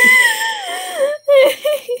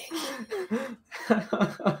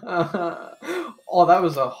 Oh, that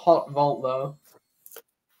was a hot vault, though.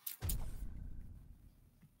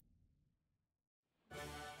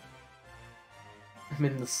 I'm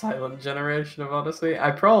in the silent generation of Odyssey.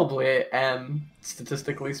 I probably am,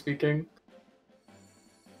 statistically speaking.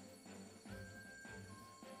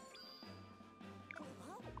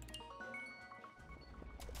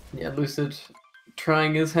 Yeah, Lucid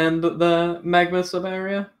trying his hand at the magma sub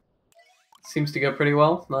area. Seems to go pretty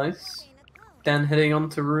well. Nice. Dan heading on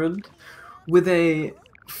to Ruined with a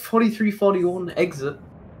 43-41 exit.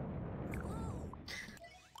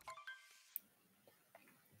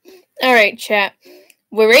 Alright, chat.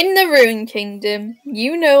 We're in the Rune Kingdom.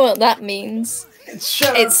 You know what that means.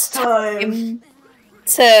 It's time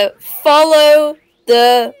to follow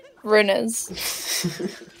the runners.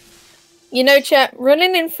 You know, chat,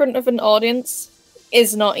 running in front of an audience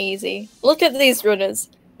is not easy. Look at these runners.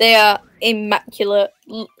 They are immaculate.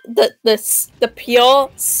 The pure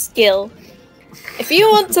skill. If you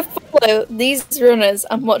want to follow these runners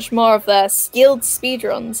and watch more of their skilled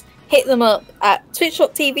speedruns, hit them up at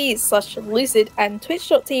twitch.tv/lucid and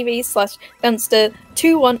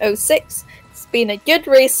twitch.tv/Dansta2106. It's been a good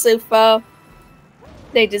race so far.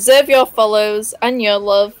 They deserve your follows and your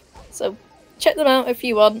love, so check them out if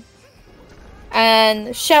you want.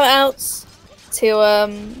 And shout outs to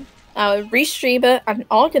our restreamer and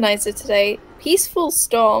organizer today, Peaceful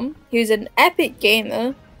Storm, who's an epic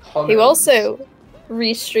gamer, who also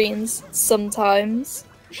restreams sometimes.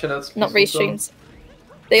 Not restreams.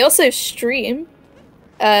 They also stream,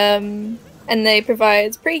 and they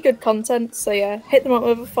provide pretty good content, so yeah, hit them up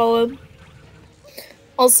with a follow.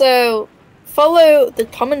 Also, follow the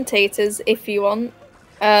commentators if you want.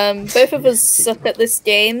 Both of us suck at this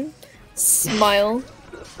game. Smile.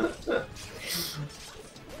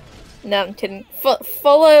 No, I'm kidding.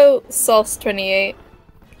 Follow Sauce28.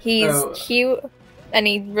 He's cute, and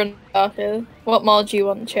he runs darker. What more do you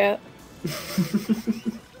want, chat?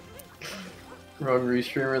 Wrong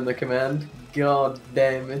restreamer in the command. God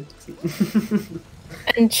damn it.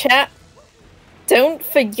 And chat, don't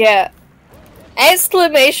forget,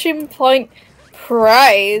 exclamation point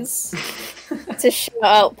prize to shout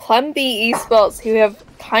out Plan B Esports, who have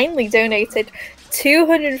kindly donated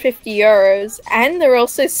 €250, and they're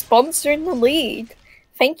also sponsoring the league.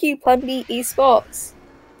 Thank you, Plan B Esports.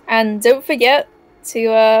 And don't forget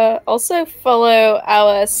to also follow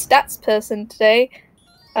our stats person today,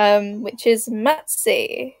 which is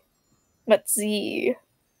Matzi.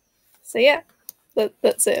 So yeah,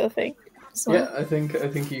 that's it, I think. So. Yeah, I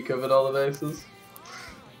think you covered all the bases.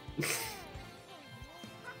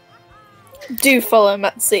 Do follow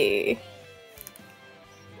Matzi.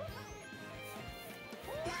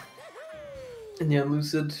 And yeah,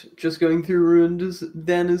 Lucid just going through Ruined as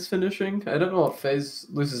Dan is finishing. I don't know what phase.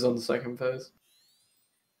 Lucid's on the second phase.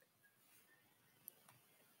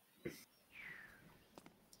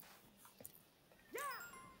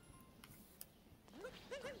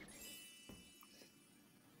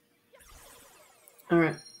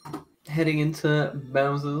 Alright. Heading into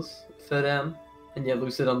Bowser's for Dan. And yeah,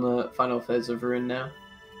 Lucid on the final phase of Ruin now.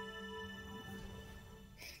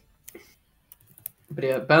 But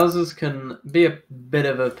yeah, Bowser's can be a bit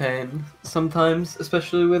of a pain sometimes,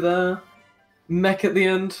 especially with Mech at the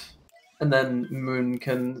end. And then Moon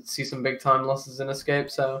can see some big time losses in Escape,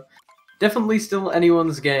 so definitely still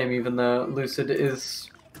anyone's game, even though Lucid is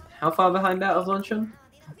how far behind out of Luncheon?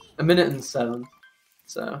 1:07.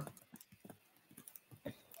 So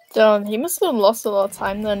Darn, he must have lost a lot of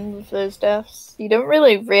time then with those deaths. You don't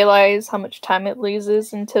really realize how much time it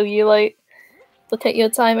loses until you, like, look at your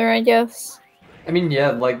timer, I guess. I mean, yeah,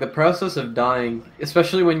 like the process of dying,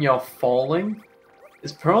 especially when you're falling,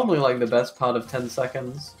 is probably like the best part of 10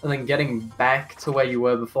 seconds. And then getting back to where you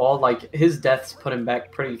were before, like his deaths put him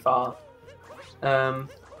back pretty far.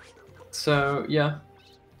 So yeah.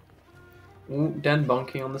 Ooh, Dan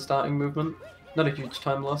bonking on the starting movement. Not a huge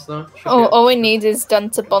time loss though. All we need is Dan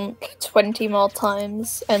to bonk 20 more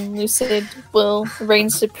times and Lucid will reign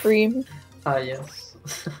supreme. Ah, yes.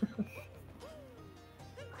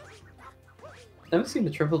 Never seen a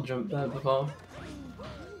triple jump there before.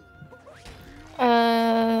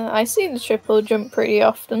 I see the triple jump pretty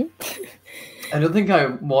often. I don't think I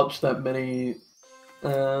watched that many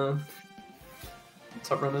top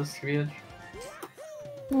runners, to be honest.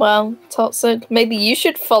 Well, Toxic, maybe you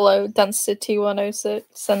should follow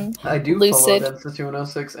Dansta2106 and I do Lucid. follow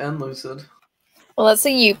Dansta2106 and Lucid. Well, that's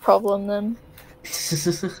a you problem then.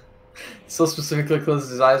 So specifically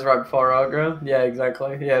closes his eyes right before aggro. Yeah,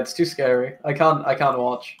 exactly. Yeah, it's too scary. I can't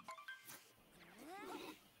watch.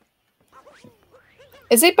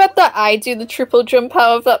 Is it bad that I do the triple jump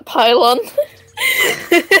out of that pylon?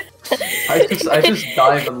 I just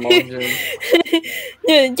dive and long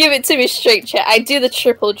jump. Give it to me straight, chat. I do the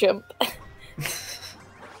triple jump.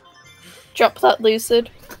 Drop that, Lucid.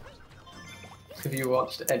 Have you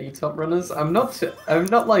watched any top runners? I'm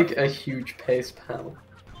not like a huge pace pal.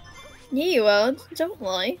 Yeah, you are. Don't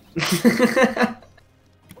lie. I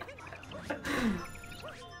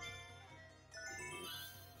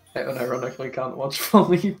unironically can't watch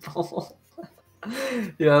volleyball.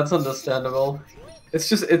 Yeah, that's understandable.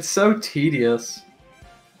 It's so tedious.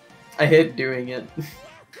 I hate doing it.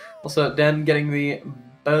 Also, Dan getting the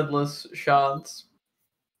birdless shards.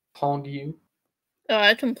 Pong you. Oh,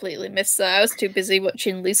 I completely missed that. I was too busy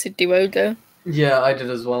watching Lucid Duogo. Yeah, I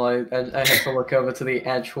did as well. I had to look over to the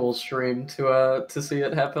actual stream to see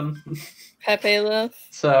it happen. Pepe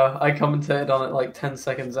left. So I commentated on it like 10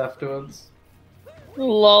 seconds afterwards.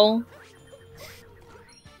 Lol.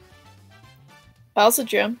 Bowser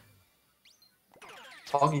Jam.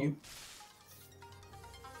 Pong you.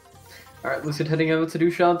 Alright, Lucid heading over to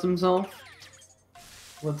do shards himself.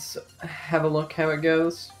 Let's have a look how it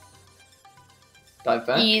goes. Dive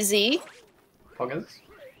back. Easy. Poggers.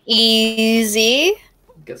 Easy.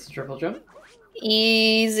 Gets the triple jump.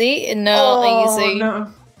 Easy. No, easy.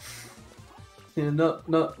 No. Yeah, not.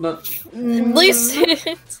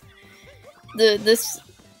 Lucid. This.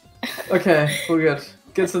 Okay, we're good.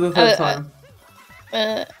 Get to the third time.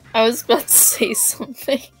 I was about to say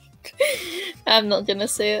something. I'm not gonna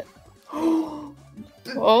say it. Oh,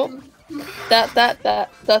 that's a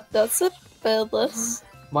birdless.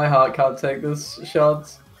 My heart can't take this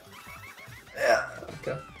shards. Yeah.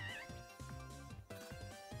 Okay.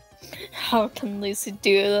 How can Lucid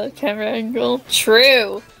do that camera angle?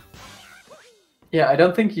 True. Yeah, I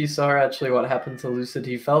don't think you saw actually what happened to Lucid.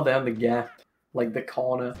 He fell down the gap, like the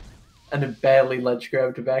corner, and it barely ledge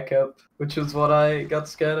grabbed back up, which was what I got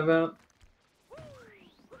scared about.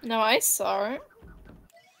 No, I saw it.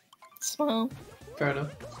 Smile. Fair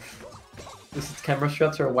enough. Lucid's camera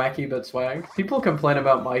shots are wacky but swag. People complain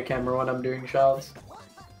about my camera when I'm doing shards.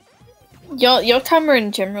 Your camera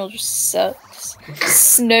in general just sucks.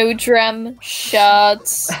 Snowdram,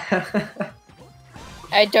 shards.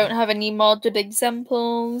 I don't have any modded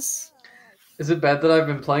examples. Is it bad that I've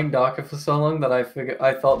been playing Darker for so long that I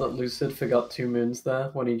thought that Lucid forgot 2 moons there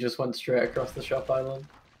when he just went straight across the shop island?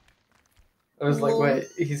 I was like, wait,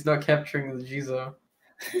 he's not capturing the Jizo.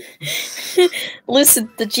 Lucid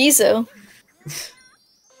the Jizo.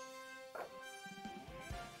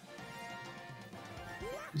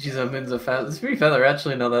 Jizo moons are fast. To be fair, they're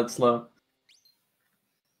actually not that slow.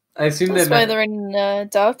 I assume That's why they're in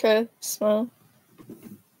darker smell.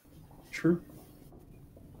 True.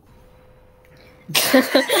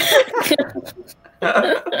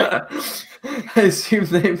 I assume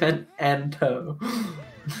they meant Anto,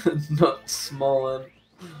 not Smollen.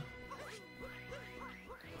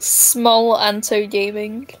 Small Anto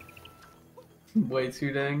Gaming. Way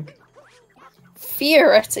too dank.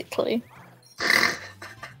 Theoretically.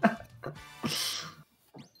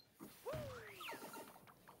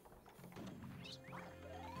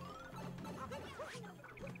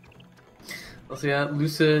 So yeah,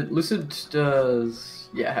 Lucid does,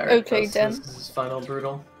 yeah, Harry Okay, does. Dan. This is his final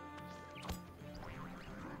brutal.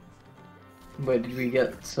 Wait, did we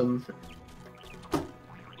get some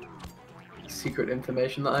secret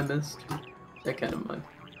information that I missed? Okay, never mind.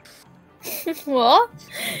 What?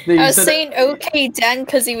 No, I was saying okay, Dan,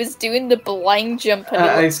 because he was doing the blind jump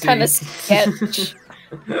and it was kind of sketch.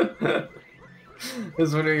 I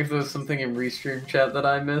was wondering if there was something in Restream chat that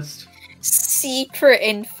I missed. Secret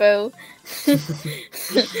info.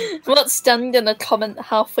 What's Dan gonna comment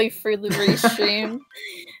halfway through the restream?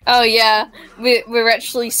 Oh yeah, we're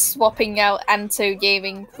actually swapping out Anto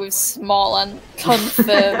Gaming with Small and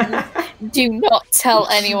confirmed. Do not tell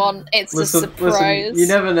anyone. It's a surprise. Listen, you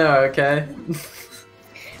never know, okay?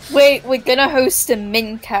 Wait, we're gonna host a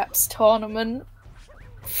min caps tournament.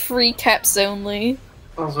 3 caps only.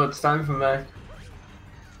 Also, it's time for me.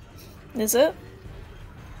 Is it?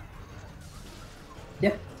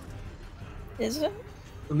 Yeah. Is it?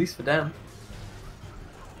 At least for Dan.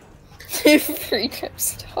 3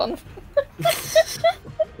 caps tournament.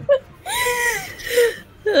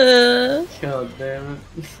 God damn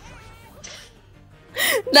it.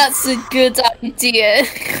 That's a good idea.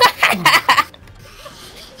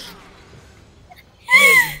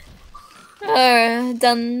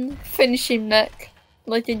 Done finishing neck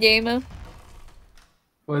like a gamer.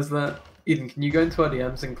 Where's that? Eden, can you go into our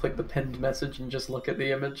DMs and click the pinned message and just look at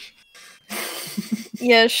the image?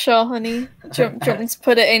 Yeah, sure, honey. Do you want me to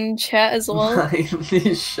put it in chat as well?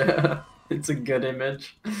 Sure. It's a good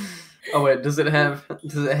image. Oh wait, does it have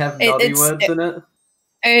naughty words in it?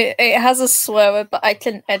 It has a swear word, but I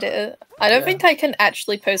can edit it. I don't think I can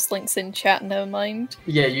actually post links in chat, never mind.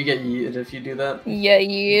 Yeah, you get yeeted if you do that. Yeah,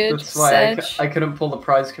 yeeted. That's why I couldn't pull the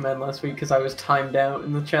prize command last week because I was timed out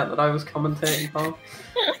in the chat that I was commentating for.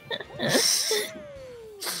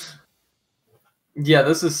 Yeah,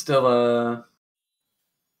 this is still a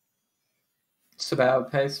sub-hour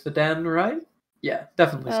pace for Dan, right? Yeah,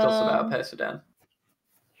 definitely still sub-hour pace for Dan.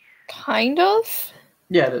 Kind of?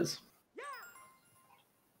 Yeah, it is.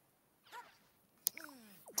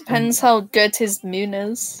 Depends how good his moon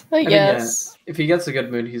is, I guess. Yeah, if he gets a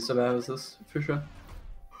good moon, he sub-hours this, for sure.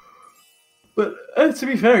 But, to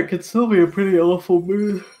be fair, it could still be a pretty awful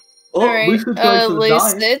moon. Oh, Alright,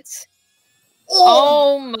 Lucid.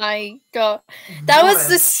 Oh my god. That was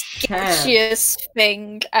the sketchiest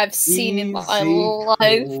thing I've seen in my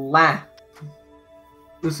life.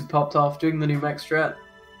 Lucid popped off doing the new mech strat.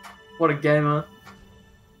 What a gamer.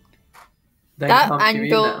 They that can't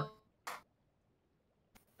angle. now.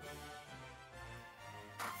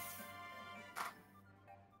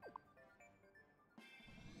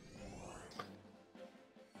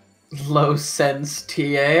 Low sense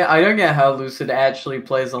TA. I don't get how Lucid actually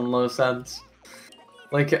plays on low sense.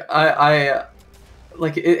 Like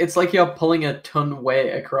it's like you're pulling a ton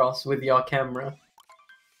weight across with your camera.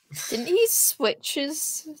 Didn't he switch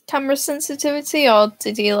his camera sensitivity, or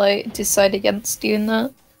did he like decide against doing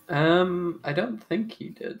that? I don't think he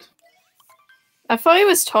did. I thought he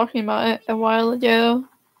was talking about it a while ago.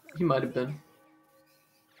 He might have been.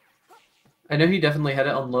 I know he definitely had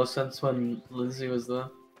it on low sense when Lindsay was there.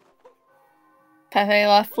 Pepe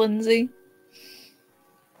left Lindsay.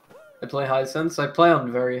 I play high sense. I play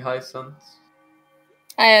on very high sense.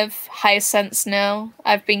 I have high sense now.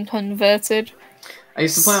 I've been converted. I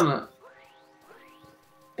used to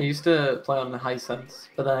play on the high sense,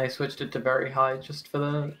 but then I switched it to very high just for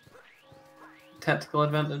the tactical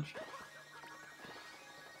advantage.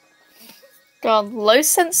 God, low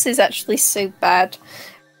sense is actually so bad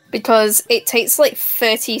because it takes like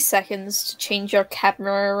 30 seconds to change your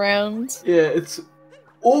camera around. Yeah, it's...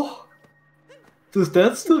 Oh! Does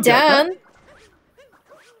Dan still get that?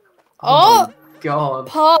 Oh my god.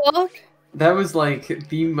 Park! That was like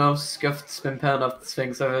the most scuffed spin pound off the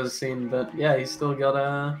Sphinx I've ever seen, but yeah, he's still got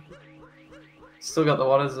the,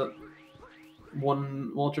 what is it?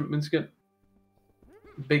 1 wall jump moon skip.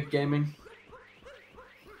 Big gaming.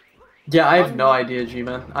 Yeah, I have no idea,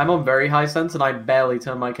 G-Man. I'm on very high sense and I barely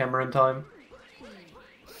turn my camera in time.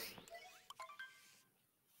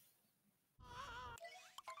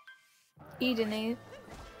 Eden 8.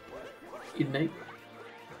 Eden 8.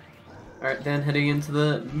 Alright, then heading into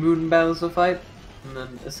the Moon Bowser fight. and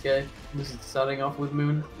then escape. This is starting off with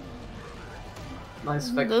Moon. Nice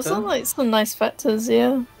vector. Those are like some nice vectors,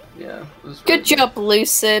 yeah. Yeah. It was Good job,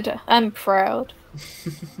 Lucid. I'm proud.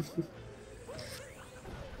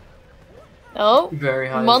 Oh, very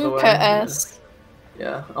high. Monka-esque.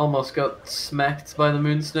 Yeah, almost got smacked by the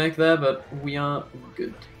Moon Snake there, but we are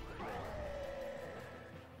good.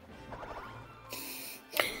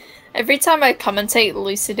 Every time I commentate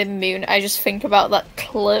Lucid and Moon, I just think about that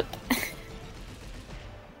clip.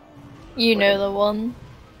 You know the one.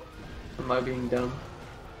 Am I being dumb?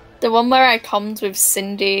 The one where I commed with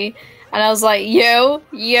Cindy, and I was like, yo,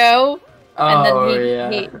 yo, and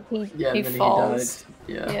then he falls.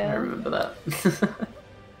 He died. Yeah, I remember that.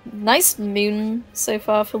 Nice Moon so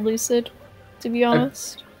far for Lucid, to be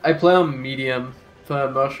honest. I play on medium for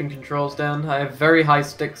motion controls, Dan. I have very high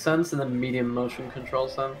stick sense and then medium motion control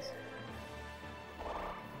sense.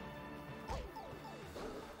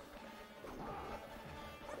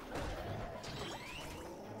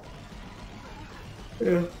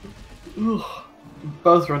 Yeah. Ugh.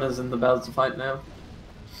 Both runners in the about to fight now.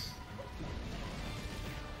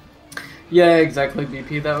 Yeah, exactly,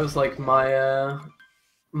 BP. That was like my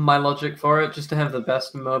my logic for it, just to have the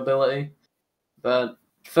best mobility. But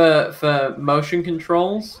for motion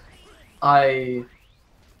controls, I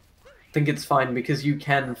think it's fine because you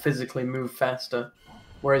can physically move faster,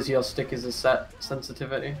 whereas your stick is a set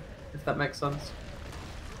sensitivity, if that makes sense.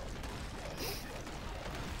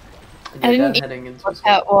 I didn't even look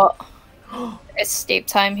at what escape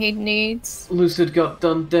time he needs. Lucid got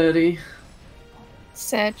done dirty.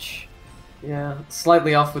 Sedge. Yeah,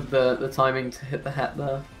 slightly off with the timing to hit the hat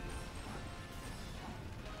there.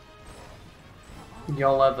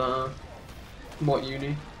 Y'all have what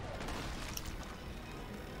uni?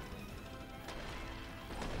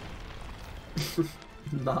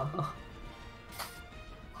 Nah.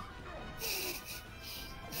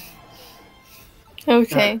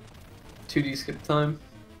 Okay. 2D skip time.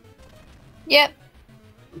 Yep.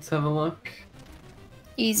 Let's have a look.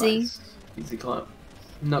 Easy. Nice. Easy clap.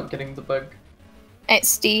 Not getting the bug.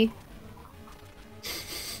 XD.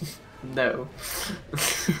 No.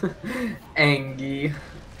 Angie.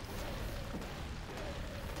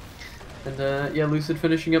 And yeah, Lucid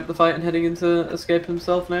finishing up the fight and heading into escape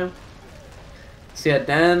himself now. So yeah,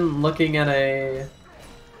 Dan looking at a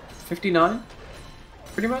 59,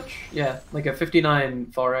 pretty much. Yeah, like a 59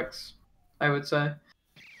 4x, I would say.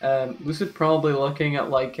 Lucid probably looking at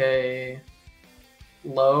like a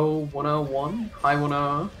low 101, high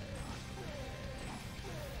 100.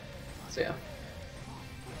 So yeah.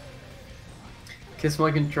 Kiss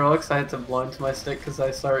my controller because I had to blow into my stick because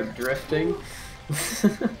I started drifting.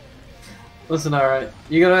 Listen, alright.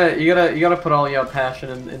 You gotta put all your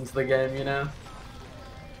passion into the game, you know?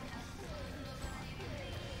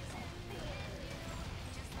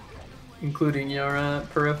 Including your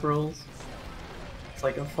peripherals. It's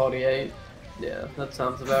like a 48. Yeah, that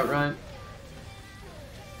sounds about right.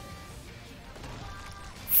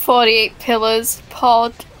 48 pillars,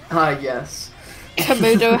 pod. Ah, yes.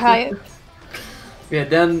 Komodo hype. Yeah,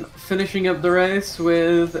 Dan finishing up the race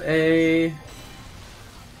with a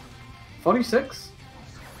 46?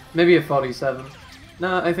 Maybe a 47.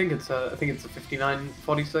 No, I think it's a 59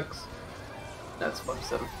 46. That's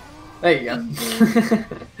 47. There you go.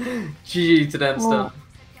 GG to Dansta.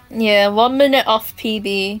 Yeah, 1 minute off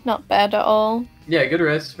PB. Not bad at all. Yeah, good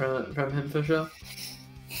race from him for sure.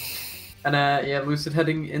 And yeah, Lucid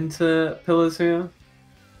heading into pillars here.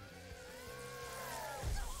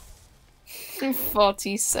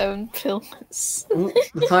 47 pillars. Ooh,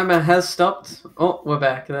 the timer has stopped. Oh, we're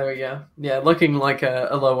back. There we go. Yeah, looking like a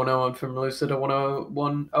low 101 from Lucid, a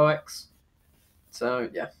 101 OX. So,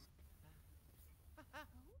 yeah.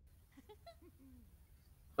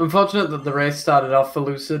 Unfortunate that the race started off for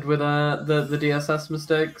Lucid with the DSS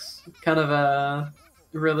mistakes. Kind of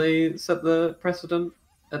really set the precedent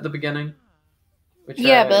at the beginning. Which,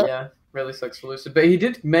 yeah, really sucks for Lucid. But he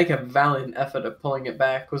did make a valiant effort at pulling it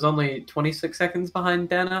back. Was only 26 seconds behind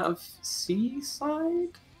Dan out of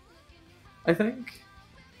Seaside? I think.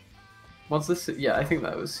 What's this? Yeah, I think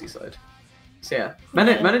that was Seaside. So yeah,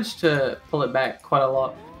 managed to pull it back quite a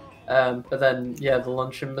lot. But then, yeah, the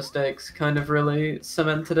luncheon mistakes kind of really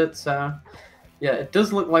cemented it. So yeah, it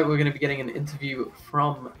does look like we're going to be getting an interview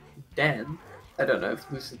from Dan. I don't know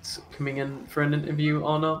if Lucid's coming in for an interview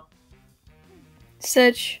or not.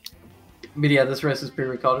 Sedge. But yeah, this race is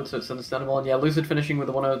pre-recorded, so it's understandable. And yeah, Lucid finishing with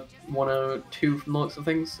a 102 from the looks of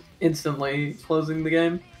things, instantly closing the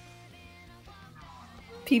game.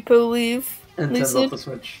 People leave. And turns off the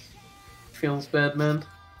switch. Feels bad, man.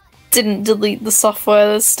 Didn't delete the software,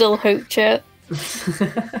 there's still hope, chat.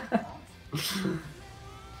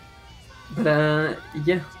 But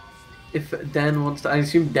yeah, if Dan wants to, I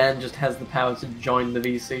assume Dan just has the power to join the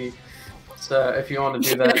VC. So if you want to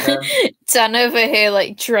do that, Dan. Dan over here,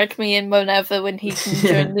 like, drag me in whenever when he can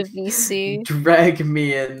join the VC. Drag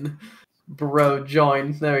me in, bro.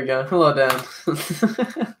 Join. There we go. Hello, Dan.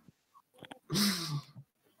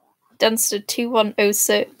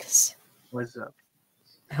 Dansta2106. What's up?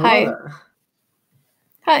 Hello Hi. there.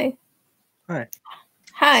 Hi. Hi.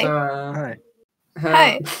 Hi. So, Hi.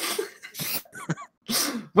 Hi.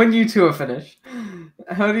 When you two are finished,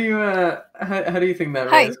 how do you think that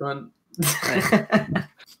Hi. race went?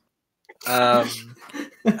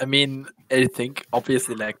 I mean, I think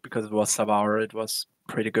obviously, like, because it was sub-hour, it was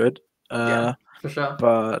pretty good. Yeah, for sure.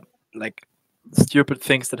 But like, stupid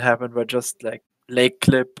things that happened were just like leg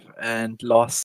clip and loss